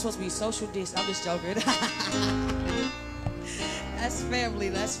 Y'all supposed to be social distance. I'm just joking. That's family,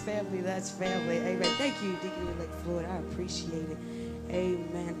 that's family, that's family. Amen. Thank you, Deacon-elect Floyd. I appreciate it.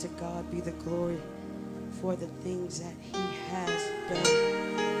 Amen. To God be the glory for the things that he has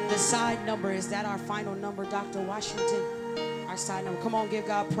done. The side number, is that our final number, Dr. Washington? Our side number. Come on, give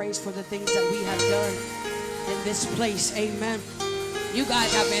God praise for the things that we have done in this place. Amen. You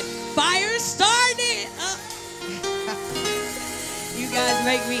guys have been fire started. You guys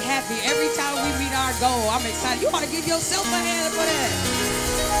make me happy. Every time we meet our goal, I'm excited. You ought to give yourself a hand for that.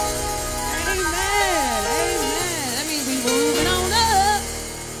 Amen. Amen. That means we moving on up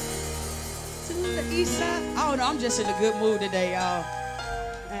to the east side. I don't know. I'm just in a good mood today, y'all.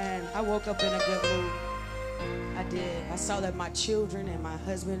 And I woke up in a good mood. I did. I saw that my children and my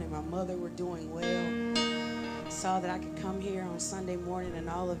husband and my mother were doing well. Saw that I could come here on Sunday morning and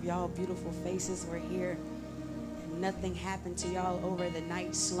all of y'all beautiful faces were here and nothing happened to y'all over the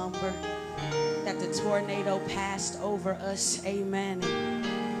night slumber, that the tornado passed over us. Amen. And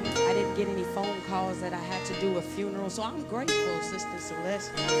I didn't get any phone calls that I had to do a funeral, so I'm grateful, Sister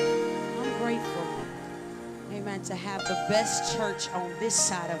Celeste. I'm grateful, amen, to have the best church on this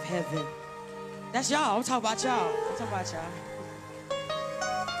side of heaven. That's y'all. I'm talking about y'all. I'm talking about y'all.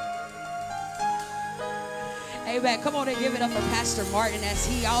 Amen. Come on and give it up for Pastor Martin as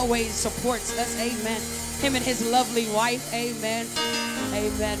he always supports us. Amen. Him and his lovely wife. Amen.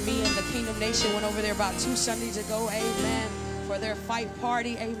 Amen. Me and the Kingdom Nation went over there about 2 Sundays ago. Amen. For their fight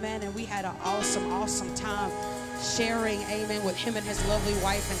party. Amen. And we had an awesome time sharing. Amen. With him and his lovely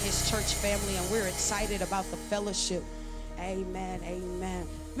wife and his church family. And we're excited about the fellowship. Amen. Amen.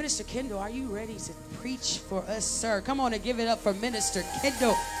 Minister Kendall, are you ready to preach for us, sir? Come on and give it up for Minister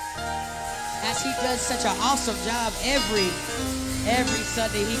Kendall. As he does such an awesome job every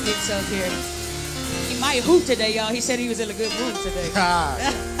Sunday he gets up here. He might hoop today, y'all. He said he was in a good mood today.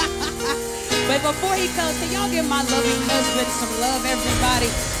 But before he comes, can y'all give my loving husband some love, everybody,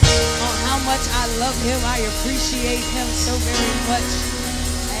 on how much I love him. I appreciate him so very much.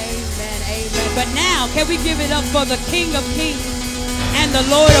 Amen, amen. But now, can we give it up for the King of Kings and the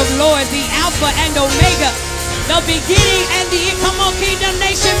Lord of Lords, the Alpha and Omega, the beginning and the end. Come on, Kingdom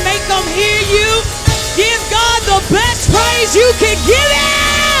Nation, make them hear you. Give God the best praise you can give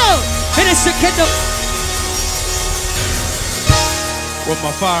him. Minister Kendall. Where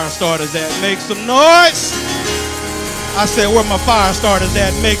my fire starters at, make some noise. I said, where my fire starters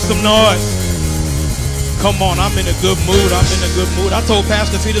at, make some noise. Come on, I'm in a good mood. I'm in a good mood. I told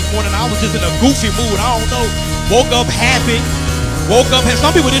Pastor P this morning I was just in a goofy mood. I don't know. Woke up happy. Woke up, and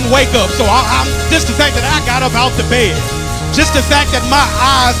some people didn't wake up. So I'm just the fact that I got up out the bed. Just the fact that my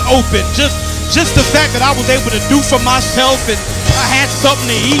eyes opened. Just the fact that I was able to do for myself, and I had something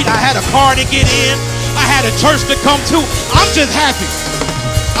to eat. I had a car to get in. I had a church to come to. I'm just happy.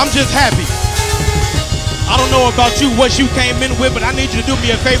 I'm just happy. I don't know about you, what you came in with, but I need you to do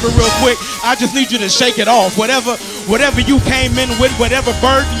me a favor real quick. I just need you to shake it off. Whatever you came in with, whatever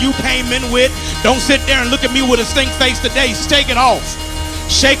burden you came in with, don't sit there and look at me with a stink face today. Shake it off.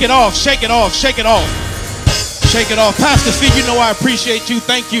 Shake it off. Shake it off. Shake it off. Shake it off. Pastor C, you know I appreciate you.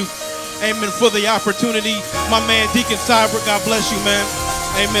 Thank you. Amen for the opportunity. My man Deacon Cyber, God bless you, man.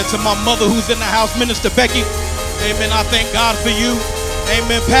 Amen. To my mother who's in the house, Minister Becky. Amen. I thank God for you.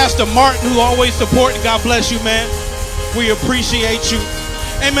 Amen. Pastor Martin, who always supporting. God bless you, man. We appreciate you.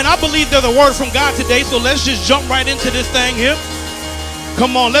 Amen. I believe there's a word from God today, so let's just jump right into this thing here.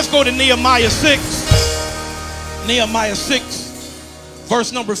 Come on, let's go to Nehemiah 6. Nehemiah 6,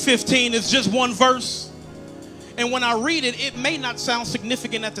 verse number 15. It's just one verse. And when I read it, it may not sound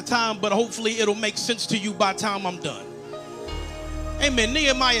significant at the time, but hopefully it'll make sense to you by the time I'm done. Amen.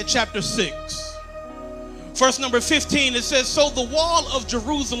 Nehemiah chapter 6. Verse number 15, it says, so the wall of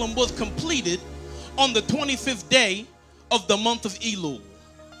Jerusalem was completed on the 25th day of the month of Elul.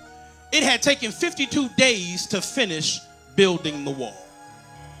 It had taken 52 days to finish building the wall.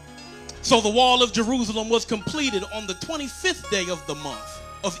 So the wall of Jerusalem was completed on the 25th day of the month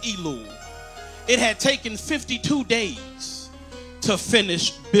of Elul. It had taken 52 days to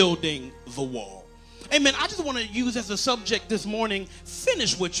finish building the wall. Amen. I just want to use as a subject this morning,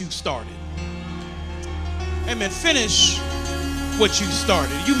 finish what you started. Amen. Finish what you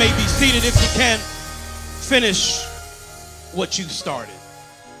started. You may be seated if you can. Finish what you started.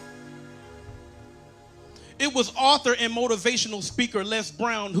 It was author and motivational speaker Les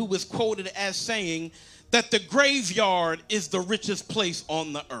Brown who was quoted as saying that the graveyard is the richest place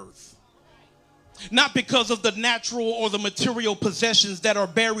on the earth. Not because of the natural or the material possessions that are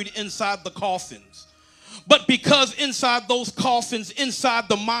buried inside the coffins, but because inside those coffins, inside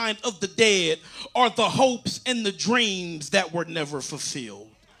the mind of the dead, are the hopes and the dreams that were never fulfilled.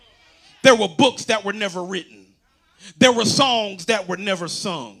 There were books that were never written. There were songs that were never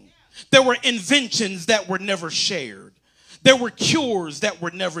sung. There were inventions that were never shared. There were cures that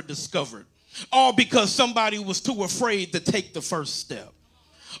were never discovered. All because somebody was too afraid to take the first step.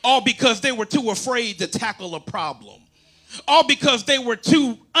 All because they were too afraid to tackle a problem. All because they were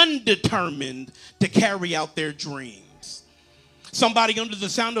too undetermined to carry out their dreams. Somebody under the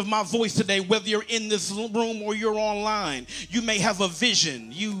sound of my voice today, whether you're in this room or you're online, you may have a vision,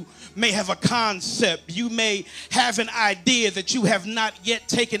 you may have a concept, you may have an idea that you have not yet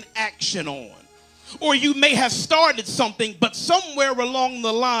taken action on. Or you may have started something, but somewhere along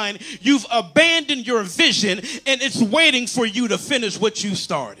the line, you've abandoned your vision and it's waiting for you to finish what you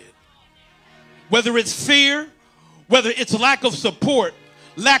started. Whether it's fear, whether it's lack of support,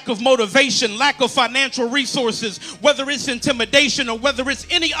 lack of motivation, lack of financial resources, whether it's intimidation or whether it's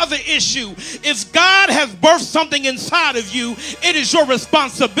any other issue, if God has birthed something inside of you, it is your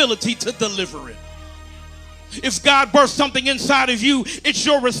responsibility to deliver it. If God birthed something inside of you, it's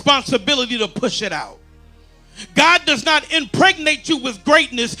your responsibility to push it out. God does not impregnate you with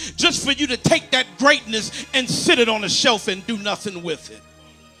greatness just for you to take that greatness and sit it on a shelf and do nothing with it.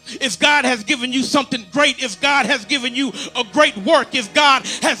 If God has given you something great, if God has given you a great work, if God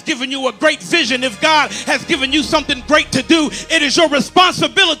has given you a great vision, if God has given you something great to do, it is your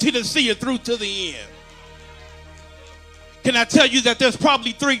responsibility to see it through to the end. Can I tell you that there's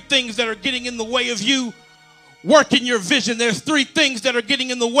probably 3 things that are getting in the way of you working your vision? There's 3 things that are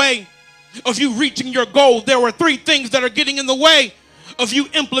getting in the way of you reaching your goal. There were 3 things that are getting in the way of you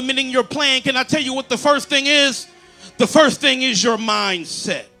implementing your plan. Can I tell you what the first thing is? The first thing is your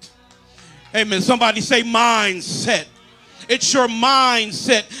mindset. Amen. Somebody say mindset. It's your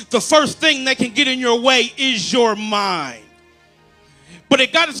mindset. The first thing that can get in your way is your mind. But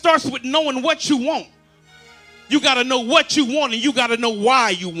it got to start with knowing what you want. You got to know what you want, and you got to know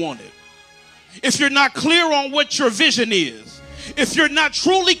why you want it. If you're not clear on what your vision is, if you're not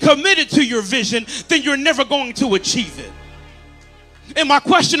truly committed to your vision, then you're never going to achieve it. And my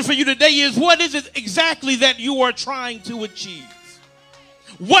question for you today is, what is it exactly that you are trying to achieve?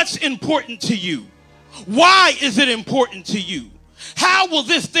 What's important to you? Why is it important to you? How will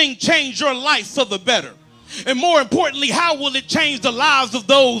this thing change your life for the better? And more importantly, how will it change the lives of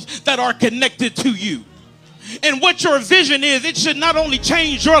those that are connected to you? And what your vision is, it should not only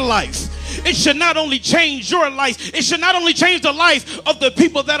change your life, it should not only change your life, it should not only change the life of the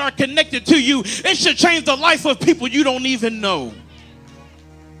people that are connected to you, it should change the life of people you don't even know.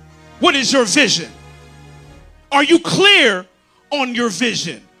 What is your vision? Are you clear on your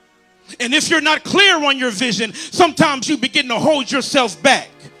vision? And if you're not clear on your vision, sometimes you begin to hold yourself back.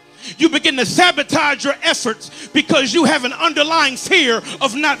 You begin to sabotage your efforts because you have an underlying fear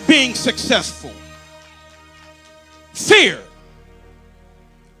of not being successful. Fear.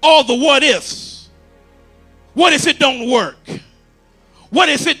 All the what ifs. What if it don't work? What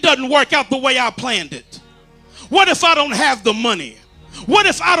if it doesn't work out the way I planned it? What if I don't have the money? What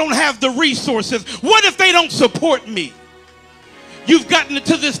if I don't have the resources? What if they don't support me? You've gotten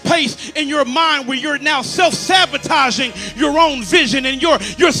to this place in your mind where you're now self-sabotaging your own vision, and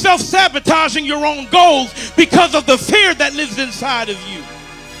you're self-sabotaging your own goals because of the fear that lives inside of you.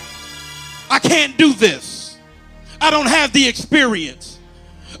 I can't do this. I don't have the experience.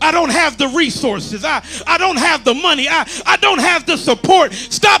 I don't have the resources. I don't have the money. I don't have the support.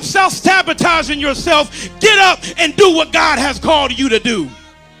 Stop self-sabotaging yourself. Get up and do what God has called you to do.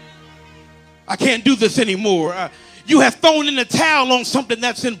 I can't do this anymore. You have thrown in the towel on something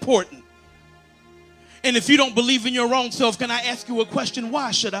that's important. And if you don't believe in your own self, can I ask you a question?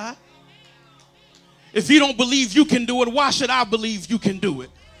 Why should I? If you don't believe you can do it, why should I believe you can do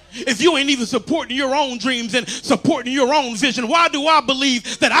it? If you ain't even supporting your own dreams and supporting your own vision, why do I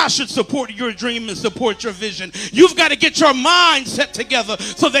believe that I should support your dream and support your vision? You've got to get your mind set together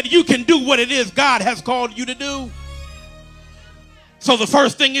so that you can do what it is God has called you to do. So the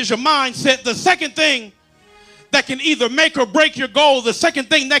first thing is your mindset. The second thing that can either make or break your goal, the second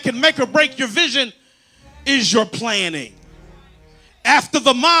thing that can make or break your vision, is your planning. After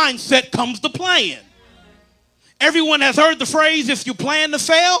the mindset comes the plan. Everyone has heard the phrase, if you plan to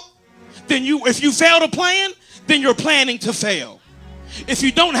fail, then if you fail to plan, then you're planning to fail. If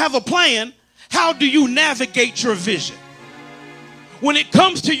you don't have a plan, how do you navigate your vision? When it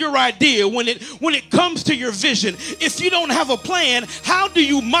comes to your idea, when it comes to your vision, if you don't have a plan, how do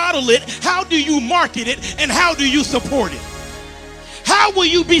you model it? How do you market it? And how do you support it? How will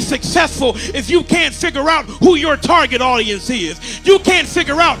you be successful if you can't figure out who your target audience is? You can't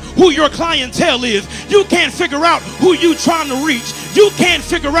figure out who your clientele is. You can't figure out who you're trying to reach. You can't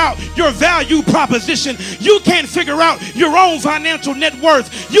figure out your value proposition. You can't figure out your own financial net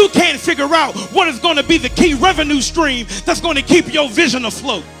worth. You can't figure out what is going to be the key revenue stream that's going to keep your vision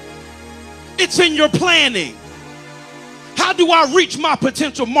afloat. It's in your planning. How do I reach my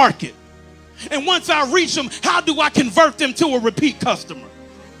potential market? And once I reach them, how do I convert them to a repeat customer?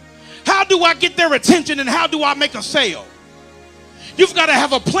 How do I get their attention, and how do I make a sale? You've got to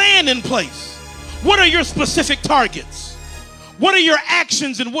have a plan in place. What are your specific targets? What are your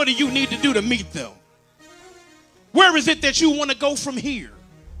actions, and what do you need to do to meet them? Where is it that you want to go from here?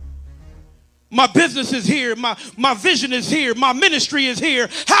 My business is here. My vision is here. My ministry is here.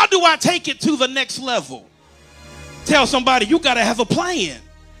 How do I take it to the next level? Tell somebody, you got to have a plan.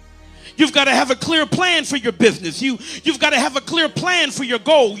 You've got to have a clear plan for your business. You've got to have a clear plan for your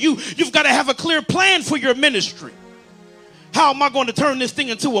goal. You've got to have a clear plan for your ministry. How am I going to turn this thing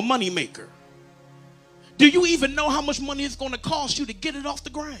into a money maker? Do you even know how much money it's going to cost you to get it off the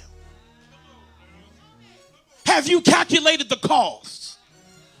ground? Have you calculated the costs?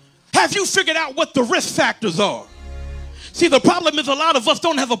 Have you figured out what the risk factors are? See, the problem is a lot of us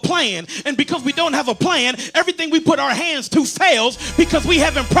don't have a plan, and because we don't have a plan, everything we put our hands to fails because we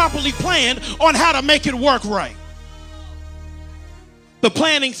haven't properly planned on how to make it work right. The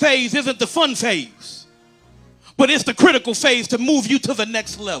planning phase isn't the fun phase, but it's the critical phase to move you to the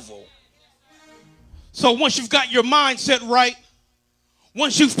next level. So once you've got your mindset right,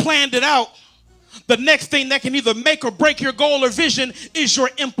 once you've planned it out, The next thing that can either make or break your goal or vision is your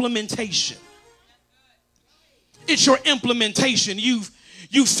implementation. It's your implementation. You've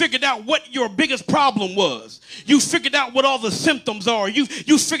figured out what your biggest problem was. You figured out what all the symptoms are. You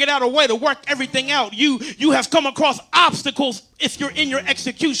figured out a way to work everything out. You have come across obstacles if you're in your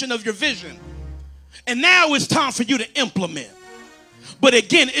execution of your vision. And now it's time for you to implement. But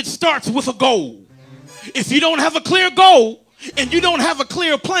again, it starts with a goal. If you don't have a clear goal and you don't have a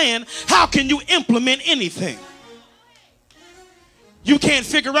clear plan, how can you implement anything? You can't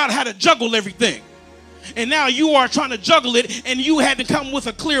figure out how to juggle everything. And now you are trying to juggle it, and you had to come with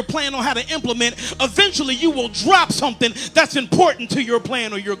a clear plan on how to implement. Eventually, you will drop something that's important to your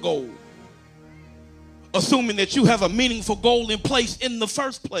plan or your goal. Assuming that you have a meaningful goal in place in the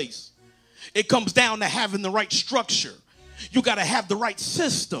first place. It comes down to having the right structure. You got to have the right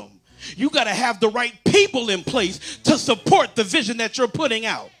system. You got to have the right people in place to support the vision that you're putting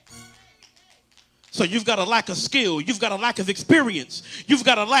out. So you've got a lack of skill. You've got a lack of experience. You've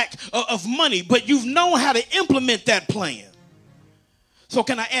got a lack of money, but you've known how to implement that plan. So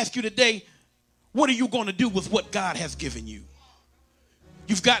can I ask you today, what are you going to do with what God has given you?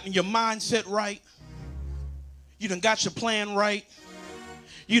 You've gotten your mindset right. You done got your plan right.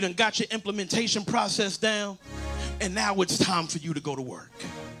 You done got your implementation process down. And now it's time for you to go to work.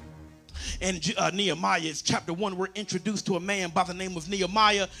 And Nehemiah, chapter 1, we're introduced to a man by the name of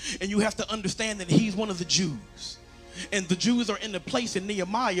Nehemiah. And you have to understand that he's one of the Jews. And the Jews are in the place in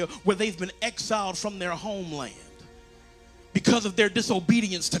Nehemiah where they've been exiled from their homeland because of their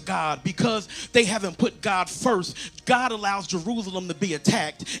disobedience to God, because they haven't put God first. God allows Jerusalem to be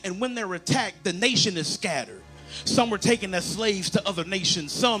attacked. And when they're attacked, the nation is scattered. Some were taken as slaves to other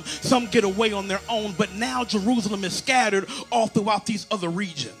nations. Some get away on their own. But now Jerusalem is scattered all throughout these other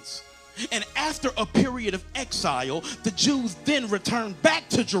regions. And after a period of exile, the Jews then returned back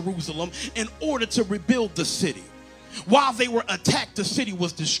to Jerusalem in order to rebuild the city. While they were attacked, the city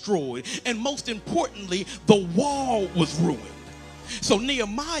was destroyed. And most importantly, the wall was ruined. So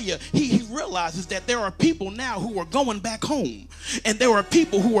Nehemiah, he realizes that there are people now who are going back home. And there are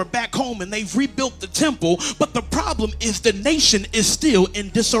people who are back home and they've rebuilt the temple. But the problem is the nation is still in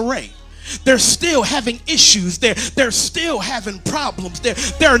disarray. They're still having issues. They're still having problems.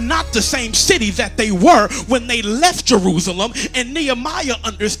 They're not the same city that they were when they left Jerusalem. And Nehemiah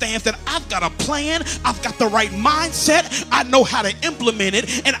understands that I've got a plan. I've got the right mindset. I know how to implement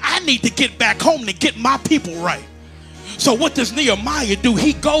it. And I need to get back home to get my people right. So what does Nehemiah do?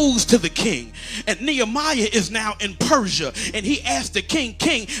 He goes to the king. And Nehemiah is now in Persia. And he asks the king,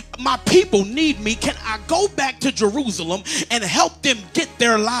 "King, my people need me. Can I go back to Jerusalem and help them get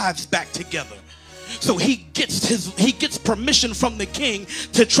their lives back together?" So he gets permission from the king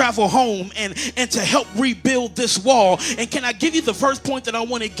to travel home and to help rebuild this wall. And can I give you the first point that I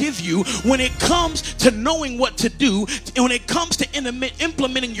want to give you? When it comes to knowing what to do, and when it comes to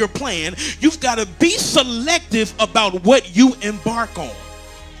implementing your plan, you've got to be selective about what you embark on.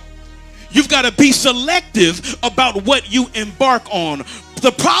 You've got to be selective about what you embark on.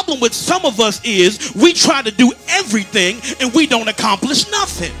 The problem with some of us is we try to do everything and we don't accomplish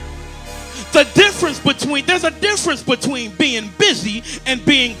nothing. There's a difference between being busy and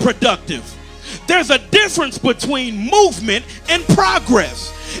being productive. There's a difference between movement and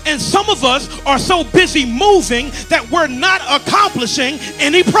progress. And some of us are so busy moving that we're not accomplishing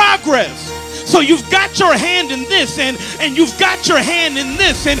any progress. So you've got your hand in this and you've got your hand in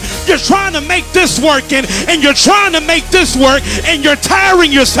this, and you're trying to make this work and you're trying to make this work, and you're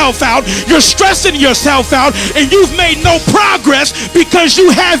tiring yourself out, you're stressing yourself out, and you've made no progress because you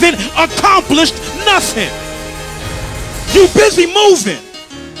haven't accomplished nothing. You busy moving,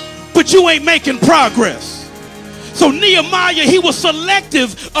 but you ain't making progress. So Nehemiah, he was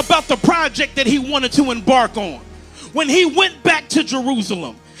selective about the project that he wanted to embark on. When he went back to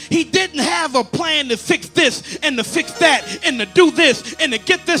Jerusalem, he didn't have a plan to fix this and to fix that and to do this and to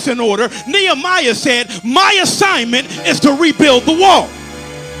get this in order. Nehemiah said, my assignment is to rebuild the wall.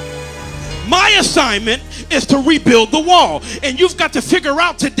 My assignment is to rebuild the wall. And you've got to figure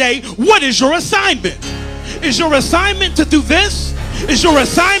out today, what is your assignment? Is your assignment to do this? Is your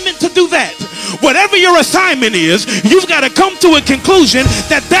assignment to do that? Whatever your assignment is, you've got to come to a conclusion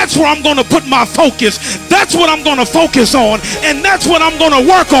that that's where I'm going to put my focus. That's what I'm going to focus on. And that's what I'm going to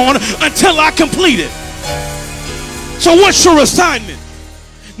work on until I complete it. So what's your assignment?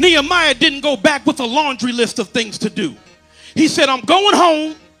 Nehemiah didn't go back with a laundry list of things to do. He said, I'm going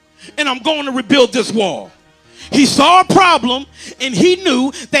home and I'm going to rebuild this wall. He saw a problem and he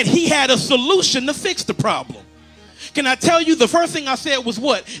knew that he had a solution to fix the problem. Can I tell you, the first thing I said was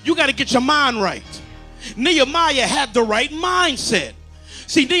what? You got to get your mind right. Nehemiah had the right mindset.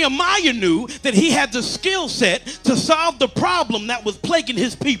 See, Nehemiah knew that he had the skill set to solve the problem that was plaguing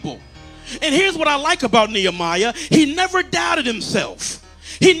his people. And here's what I like about Nehemiah. He never doubted himself.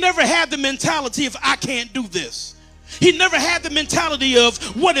 He never had the mentality of, I can't do this. He never had the mentality of,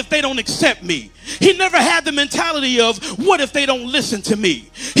 what if they don't accept me? He never had the mentality of, what if they don't listen to me?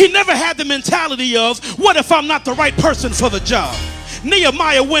 He never had the mentality of, what if I'm not the right person for the job?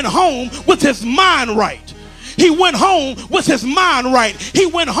 Nehemiah went home with his mind right. He went home with his mind right. He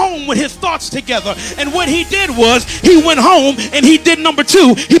went home with his thoughts together. And what he did was, he went home and he did number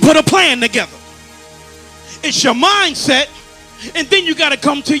two. He put a plan together. It's your mindset, and then you got to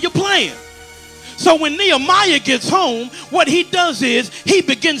come to your plan. So when Nehemiah gets home, what he does is he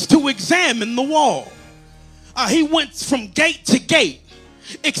begins to examine the wall. He went from gate to gate,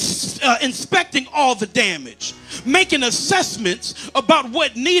 inspecting all the damage, making assessments about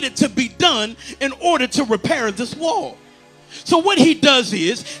what needed to be done in order to repair this wall. So what he does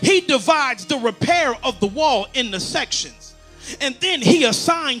is he divides the repair of the wall into sections, and then he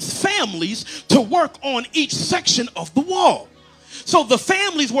assigns families to work on each section of the wall. So the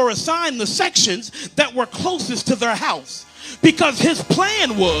families were assigned the sections that were closest to their house, because his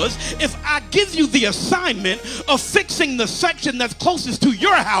plan was, if I give you the assignment of fixing the section that's closest to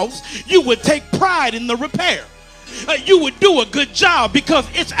your house, you would take pride in the repair. You would do a good job because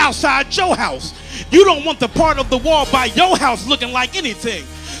it's outside your house. You don't want the part of the wall by your house looking like anything.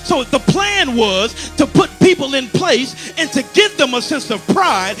 So the plan was to put people in place and to give them a sense of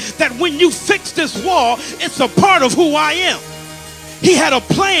pride that when you fix this wall, it's a part of who I am. He had a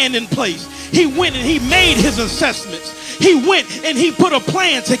plan in place. He went and he made his assessments. He went and he put a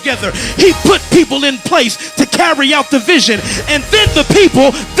plan together. He put people in place to carry out the vision. And then the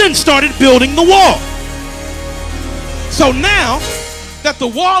people then started building the wall. So now that the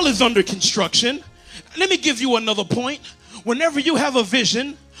wall is under construction, let me give you another point. Whenever you have a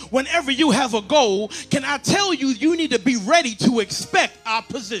vision, whenever you have a goal, can I tell you, you need to be ready to expect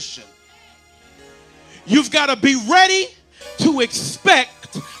opposition. You've got to be ready to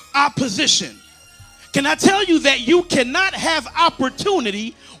expect opposition. Can I tell you that you cannot have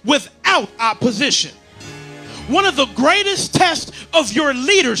opportunity without opposition? One of the greatest tests of your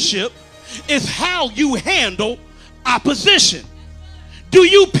leadership is how you handle opposition. Do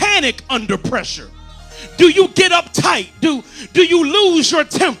you panic under pressure? Do you get uptight? Do you lose your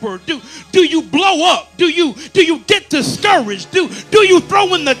temper? Do you blow up? Do you get discouraged? Do you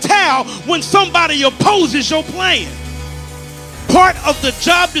throw in the towel when somebody opposes your plan? Part of the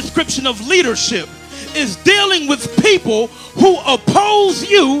job description of leadership is dealing with people who oppose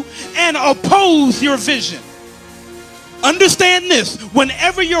you and oppose your vision. Understand this: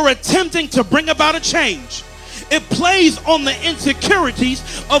 whenever you're attempting to bring about a change, it plays on the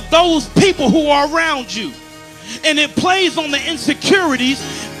insecurities of those people who are around you. And it plays on the insecurities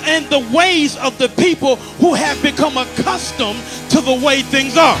and the ways of the people who have become accustomed to the way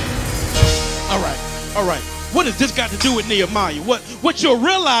things are. All right. What has this got to do with Nehemiah? What you'll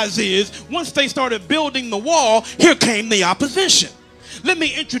realize is, once they started building the wall, here came the opposition. Let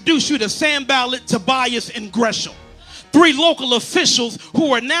me introduce you to Sanballat, Tobias, and Gresham. 3 local officials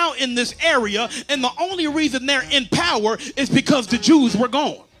who are now in this area, and the only reason they're in power is because the Jews were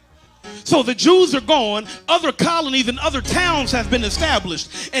gone. So the Jews are gone, other colonies and other towns have been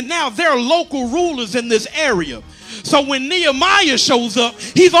established, and now they're local rulers in this area. So when Nehemiah shows up,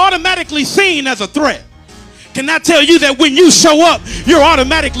 he's automatically seen as a threat. Can I tell you that when you show up, you're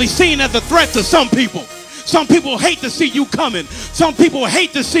automatically seen as a threat to some people? Some people hate to see you coming. Some people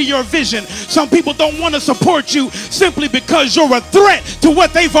hate to see your vision. Some people don't want to support you simply because you're a threat to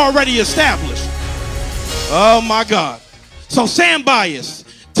what they've already established. Oh my God. So Sanballat,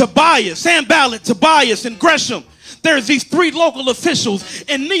 Tobias, and Gresham, there's these 3 local officials,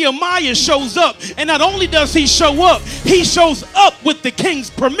 and Nehemiah shows up. And not only does he show up, he shows up with the king's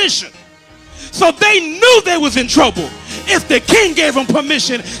permission. So they knew they was in trouble if the king gave them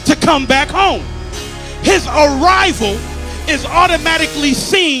permission to come back home. His arrival is automatically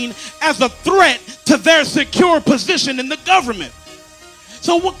seen as a threat to their secure position in the government.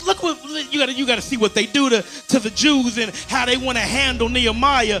 So look what you got to see what they do to the Jews and how they want to handle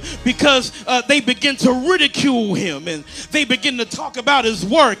Nehemiah, because they begin to ridicule him, and they begin to talk about his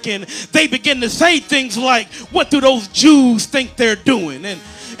work, and they begin to say things like, what do those Jews think they're doing?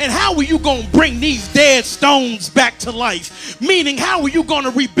 And how are you going to bring these dead stones back to life? Meaning, how are you going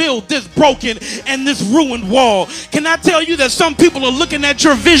to rebuild this broken and this ruined wall? Can I tell you that some people are looking at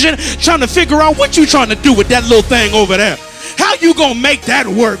your vision trying to figure out what you're trying to do with that little thing over there? How you gonna make that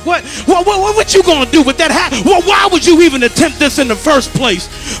work? What you gonna do with that? Why would you even attempt this in the first place?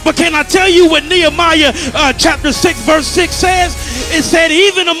 But can I tell you what Nehemiah chapter 6 verse 6 says? It said,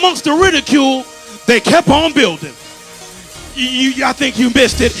 even amongst the ridicule, they kept on building. I think you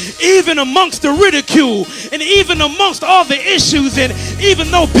missed it. Even amongst the ridicule and even amongst all the issues, and even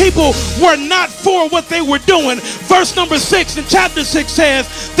though people were not for what they were doing, verse number 6 in chapter 6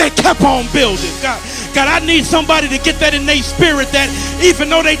 says they kept on building. God, I need somebody to get that in their spirit, that even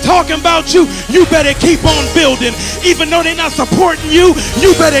though they talking about you, you better keep on building. Even though they're not supporting you,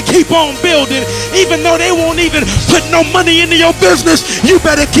 you better keep on building. Even though they won't even put no money into your business, you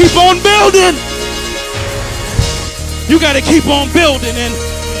better keep on building. You got to keep on building.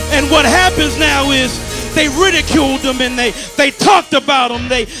 And what happens now is they ridiculed them and they talked about them.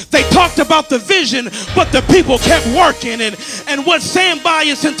 They talked about the vision, but the people kept working. And what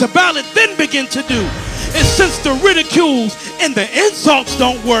Sanballat and Tobiah then begin to do is, since the ridicules and the insults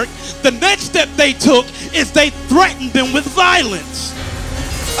don't work, the next step they took is they threatened them with violence.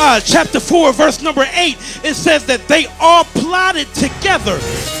 Chapter 4 verse number 8, it says that they all plotted together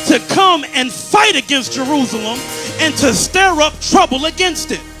to come and fight against Jerusalem and to stir up trouble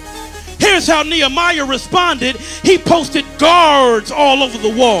against it. Here's how Nehemiah responded. He posted guards all over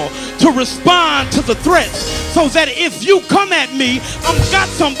the wall to respond to the threats, so that if you come at me, I've got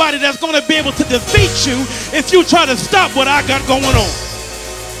somebody that's going to be able to defeat you if you try to stop what I got going on.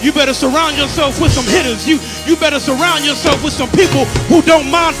 You better surround yourself with some hitters. You better surround yourself with some people who don't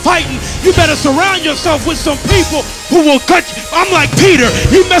mind fighting. You better surround yourself with some people who will cut you. I'm like Peter.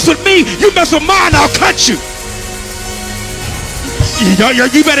 You mess with me, you mess with mine, I'll cut you.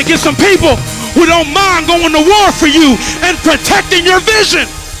 You better get some people who don't mind going to war for you and protecting your vision.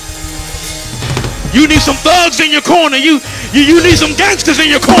 You need some thugs in your corner. You need some gangsters in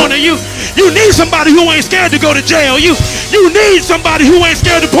your corner. You need somebody who ain't scared to go to jail. You need somebody who ain't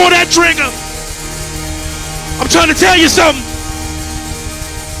scared to pull that trigger. I'm trying to tell you something.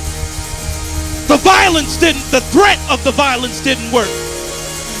 The threat of the violence didn't work.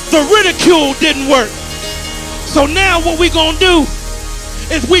 The ridicule didn't work. So now what we're going to do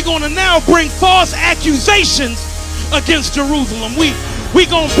is we're going to now bring false accusations against Jerusalem. We're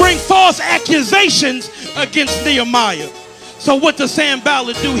going to bring false accusations against Nehemiah. So what does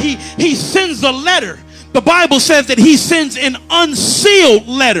Sanballat do? He sends a letter. The Bible says that he sends an unsealed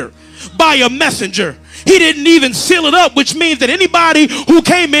letter by a messenger. He didn't even seal it up, which means that anybody who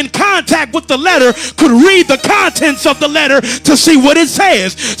came in contact with the letter could read the contents of the letter to see what it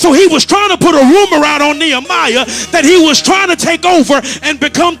says. So he was trying to put a rumor out on Nehemiah that he was trying to take over and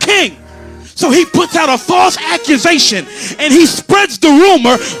become king. So he puts out a false accusation and he spreads the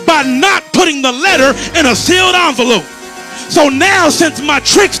rumor by not putting the letter in a sealed envelope. So now, since my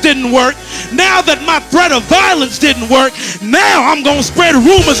tricks didn't work, now that my threat of violence didn't work, now I'm going to spread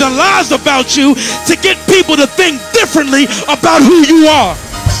rumors and lies about you to get people to think differently about who you are.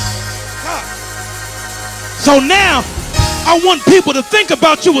 So now I want people to think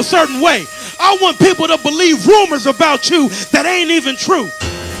about you a certain way. I want people to believe rumors about you that ain't even true.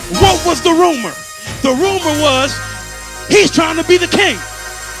 What was the rumor? The rumor was he's trying to be the king.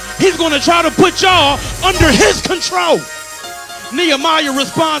 He's going to try to put y'all under his control. Nehemiah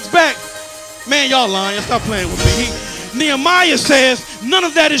responds back, man, y'all lying, stop playing with me. Nehemiah says none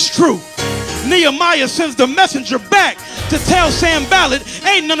of that is true. Nehemiah sends the messenger back to tell Sanballat,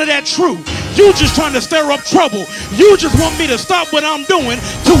 ain't none of that true. You just trying to stir up trouble. You just want me to stop what I'm doing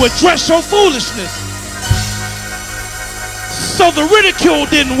to address your foolishness. So the ridicule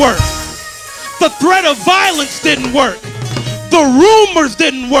didn't work. The threat of violence didn't work. The rumors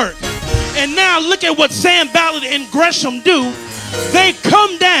didn't work. And now look at what Sanballat and Gresham do. They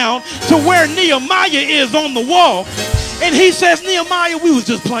come down to where Nehemiah is on the wall. And he says, Nehemiah, we was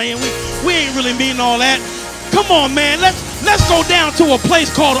just playing. We ain't really mean all that. Come on, man. Let's go down to a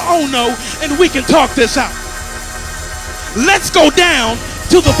place called Ono and we can talk this out. Let's go down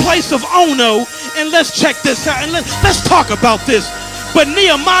to the place of Ono and let's check this out. And let's talk about this. But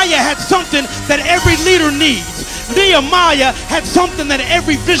Nehemiah had something that every leader needs. Nehemiah had something that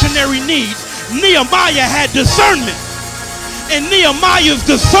every visionary needs. Nehemiah had discernment. And Nehemiah's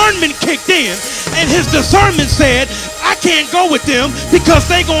discernment kicked in, and his discernment said, I can't go with them because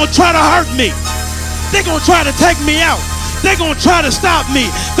they're going to try to hurt me. They're going to try to take me out. They're going to try to stop me.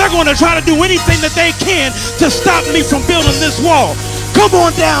 They're going to try to do anything that they can to stop me from building this wall. Come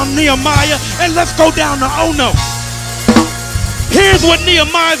on down, Nehemiah, and let's go down to Ono. Here's what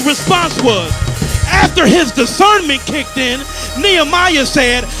Nehemiah's response was. After his discernment kicked in, Nehemiah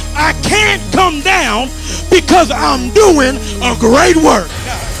said, I can't come down because I'm doing a great work.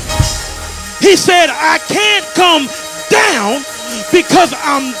 He said, I can't come down because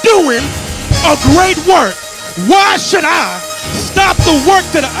I'm doing a great work. Why should I stop the work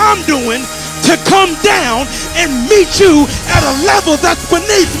that I'm doing to come down and meet you at a level that's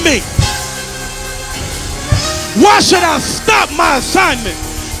beneath me? Why should I stop my assignment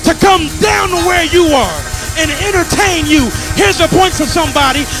to come down to where you are and entertain you? Here's a point for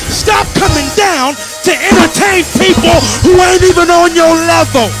somebody. Stop coming down to entertain people who ain't even on your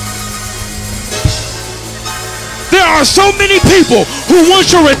level. There are so many people who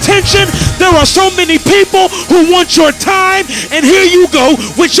want your attention. There are so many people who want your time. And here you go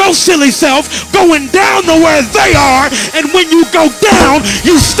with your silly self going down to where they are. And when you go down,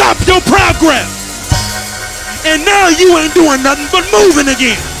 you stop your progress. And now you ain't doing nothing but moving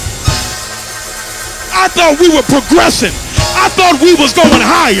again. I thought we were progressing. I thought we was going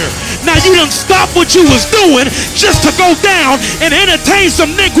higher. Now you done stop what you was doing just to go down and entertain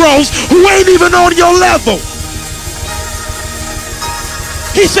some Negroes who ain't even on your level.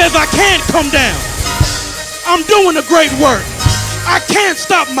 He says, I can't come down. I'm doing a great work. I can't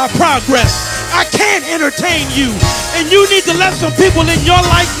stop my progress. I can't entertain you. And you need to let some people in your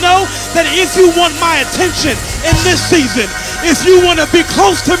life know that if you want my attention in this season, if you want to be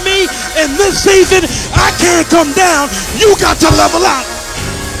close to me in this season, I can't come down. You got to level up.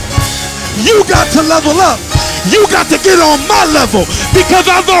 You got to level up. You got to get on my level because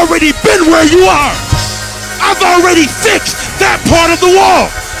I've already been where you are. I've already fixed that part of the wall.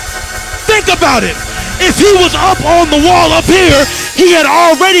 Think about it. If he was up on the wall up here, he had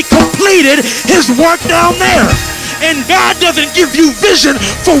already completed his work down there. And God doesn't give you vision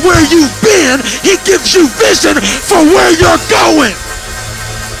for where you've been. He gives you vision for where you're going.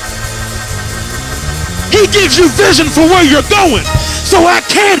 He gives you vision for where you're going. So I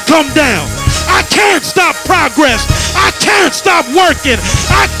can't come down. I can't stop progress. I can't stop working.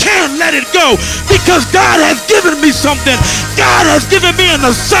 I can't let it go because God has given me something. God has given me an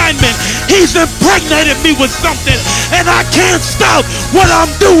assignment. He's impregnated me with something, and I can't stop what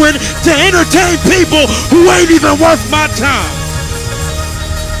I'm doing to entertain people who ain't even worth my time.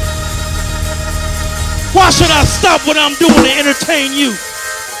 Why should I stop what I'm doing to entertain you?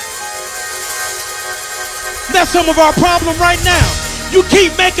 That's some of our problem right now. You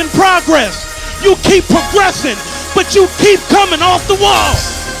keep making progress. You keep progressing, but you keep coming off the wall.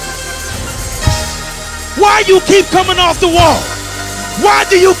 Why you keep coming off the wall? Why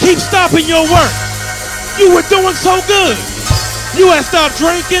do you keep stopping your work? You were doing so good. You had stopped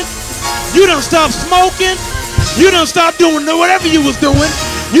drinking. You done stopped smoking. You done stopped doing whatever you was doing.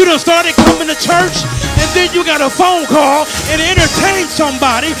 You done started coming to church, and then you got a phone call and entertained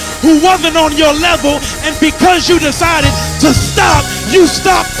somebody who wasn't on your level, and because you decided to stop, you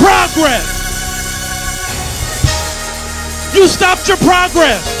stopped progress. You stopped your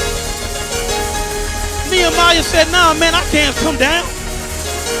progress. Nehemiah said, nah, man, I can't come down.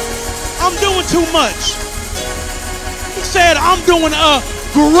 I'm doing too much. He said, I'm doing a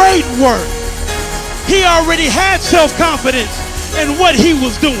great work. He already had self-confidence in what he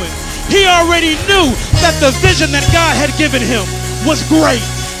was doing. He already knew that the vision that God had given him was great.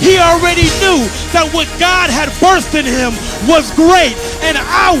 He already knew that what God had birthed in him was great. And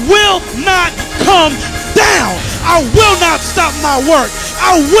I will not come down. I will not stop my work.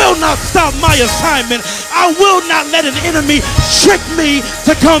 I will not stop my assignment. I will not let an enemy trick me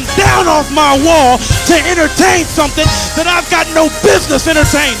to come down off my wall to entertain something that I've got no business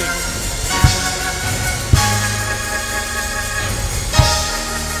entertaining.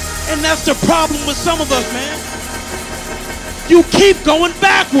 And that's the problem with some of us, man. You keep going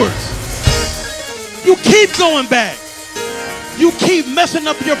backwards. You keep going back. You keep messing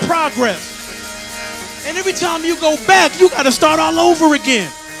up your progress. And every time you go back, you got to start all over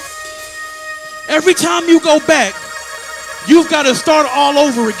again. Every time you go back, you've got to start all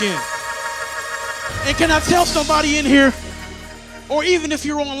over again. And can I tell somebody in here, or even if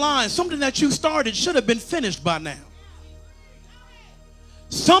you're online, something that you started should have been finished by now.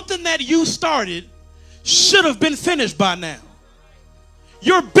 Something that you started should have been finished by now.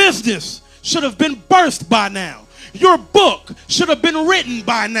 Your business should have been birthed by now. Your book should have been written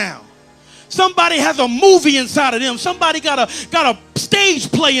by now. Somebody has a movie inside of them. Somebody got a stage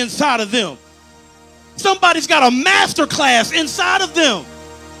play inside of them. Somebody's got a master class inside of them.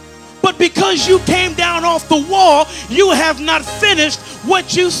 But because you came down off the wall, you have not finished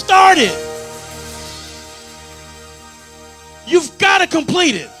what you started. You've got to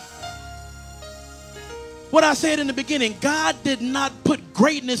complete it. What I said in the beginning, God did not put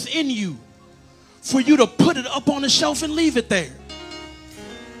greatness in you for you to put it up on the shelf and leave it there.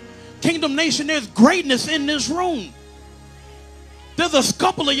 Kingdom Nation, there's greatness in this room. There's a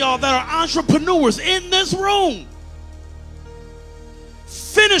couple of y'all that are entrepreneurs in this room.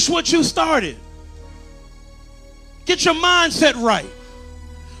 Finish what you started. Get your mindset right.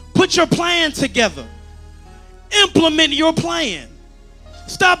 Put your plan together. Implement your plan.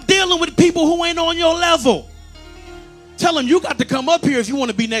 Stop dealing with people who ain't on your level. Tell them you got to come up here if you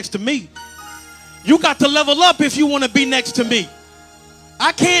want to be next to me. You got to level up if you want to be next to me.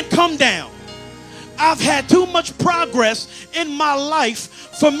 I can't come down. I've had too much progress in my life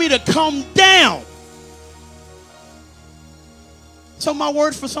for me to come down. So my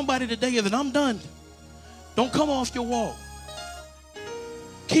word for somebody today is that I'm done. Don't come off your wall.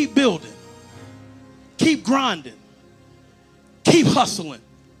 Keep building. Keep grinding. Keep hustling.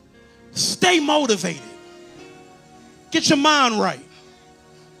 Stay motivated. Get your mind right.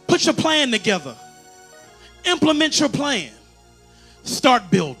 Put your plan together. Implement your plan. Start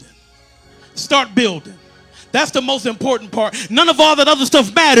building. Start building. That's the most important part. None of all that other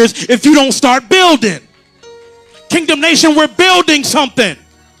stuff matters if you don't start building. Kingdom Nation, we're building something.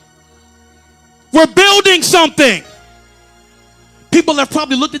 We're building something. People have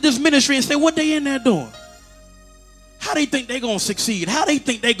probably looked at this ministry and said, what they in there doing? How they think they gonna succeed? How they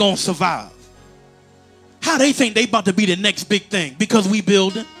think they gonna survive? How they think they about to be the next big thing? Because we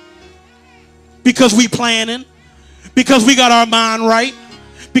building, because we planning, because we got our mind right,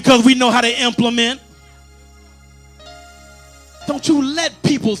 because we know how to implement. Don't you let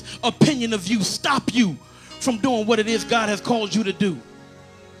people's opinion of you stop you from doing what it is God has called you to do.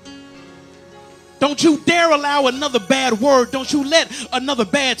 Don't you dare allow another bad word. Don't you let another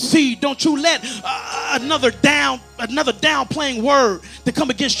bad seed. Don't you let another downplaying word to come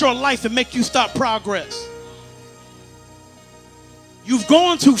against your life and make you stop progress. You've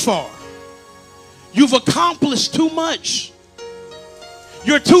gone too far. You've accomplished too much.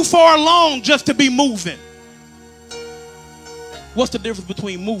 You're too far along just to be moving. What's the difference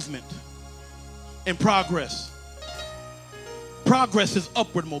between movement and progress? Progress is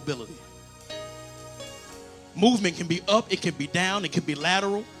upward mobility. Movement can be up, it can be down, it can be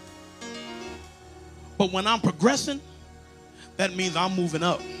lateral. But when I'm progressing, that means I'm moving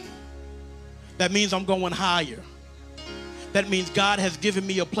up. That means I'm going higher. That means God has given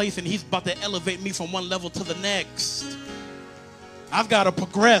me a place and he's about to elevate me from one level to the next. I've got to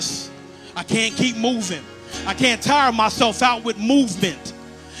progress. I can't keep moving. I can't tire myself out with movement.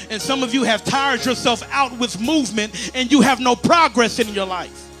 And some of you have tired yourself out with movement and you have no progress in your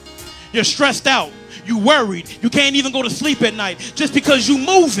life. You're stressed out. You worried. You can't even go to sleep at night just because you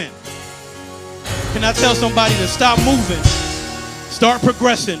moving. Can I tell somebody to stop moving? Start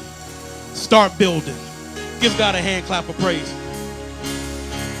progressing. Start building. Give God a hand clap of praise.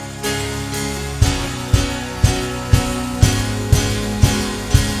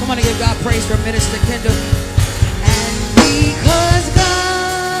 Come on and give God praise for Minister Kendall. And because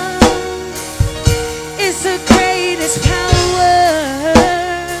God is the greatest power,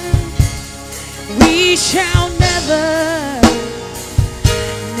 we shall never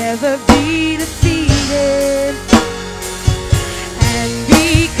be defeated. And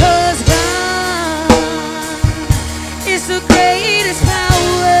because God is the greatest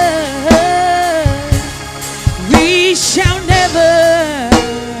power, we shall never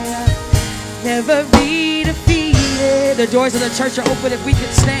be defeated. The doors of the church are open if we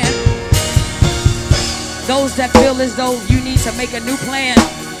can stand. Those that feel as though you need to make a new plan,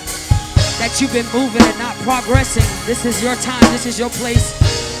 that you've been moving and not progressing, this is your time, this is your place.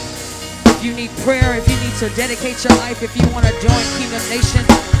 If you need prayer, if you need to dedicate your life, if you want to join Kingdom Nation,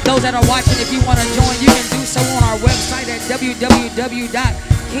 those that are watching, if you want to join, you can do so on our website at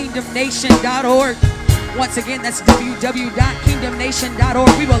www.kingdomnation.org. Once again, that's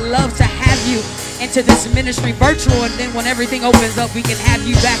www.kingdomnation.org. We would love to have you into this ministry virtual, and then when everything opens up, we can have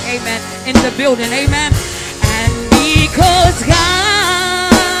you back, amen, in the building, amen. And because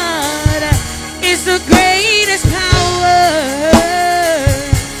God is the greatest power,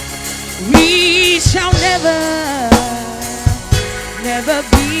 we shall never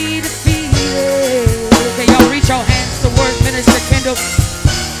be defeated. Okay, y'all reach your hands toward Minister Kendall.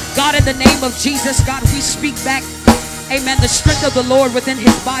 God, in the name of Jesus, God, we speak back, amen, the strength of the Lord within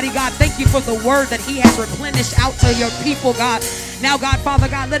his body. God, thank you for the word that he has replenished out to your people, God. Now, God, Father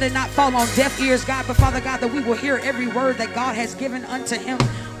God, let it not fall on deaf ears, God, but Father God, that we will hear every word that God has given unto him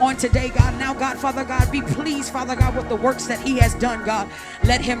on today, God. Now, God, Father God, be pleased, Father God, with the works that he has done, God.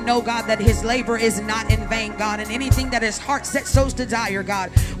 Let him know, God, that his labor is not in vain, God, and anything that his heart set so's desire,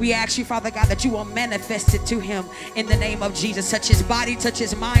 God, we ask you, Father God, that you will manifest it to him in the name of Jesus. Touch his body, touch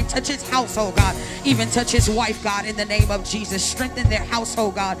his mind, touch his household, God, even touch his wife, God, in the name of Jesus. Strengthen their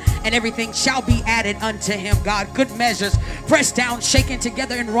household, God, and everything shall be added unto him, God. Good measures, pressed down, down, shaken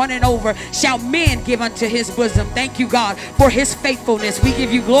together, and running over, shall men give unto his bosom. Thank you, God, for his faithfulness. We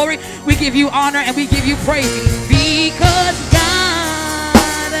give you glory, we give you honor, and we give you praise. Because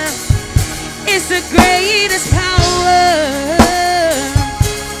God is the greatest power.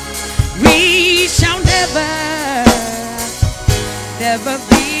 We shall never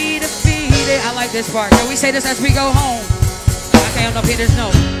be defeated. I like this part. Can we say this as we go home? Okay, I don't know if Peter's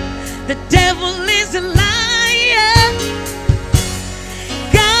no. The devil is a liar.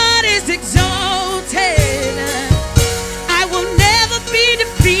 God is exalted. I will never be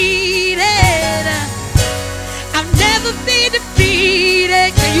defeated. I'll never be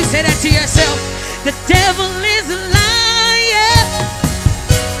defeated. Can you say that to yourself? The devil is a liar.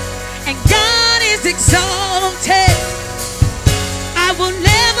 And God is exalted. I will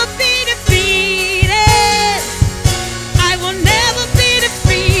never be defeated. I will never be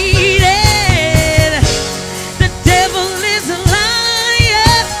defeated. The devil is a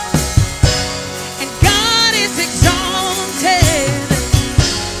liar, and God is exalted.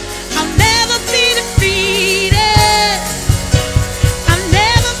 I'll never be defeated. I'll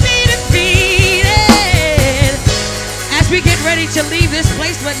never be defeated. As we get ready to leave this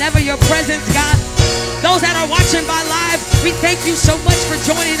place, but never your presence, God. Those that are watching by live, we thank you so much for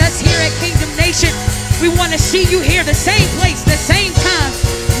joining us here at Kingdom Nation. We want to see you here the same place, the same time,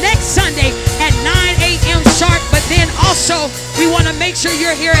 next Sunday at 9 a.m. sharp. But then also, we want to make sure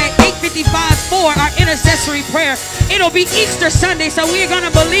you're here at 8:55 for our intercessory prayer. It'll be Easter Sunday, so we're going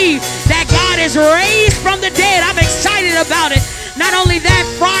to believe that God is raised from the dead. I'm excited about it. Not only that,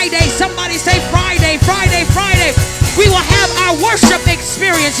 Friday, somebody say Friday, Friday, Friday. We will have our worship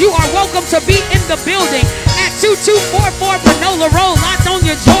experience. You are welcome to be in the building at 2244 Panola Road,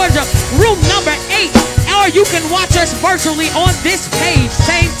 Latonia, Georgia, room number 8. Or you can watch us virtually on this page,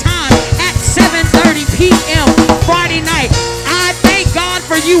 same time at 7:30 p.m. Friday night. I thank God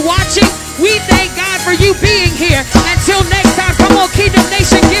for you watching. We thank God for you being here. Until next time, come on, Kingdom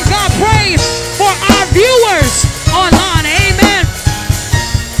Nation, give God praise for our viewers online.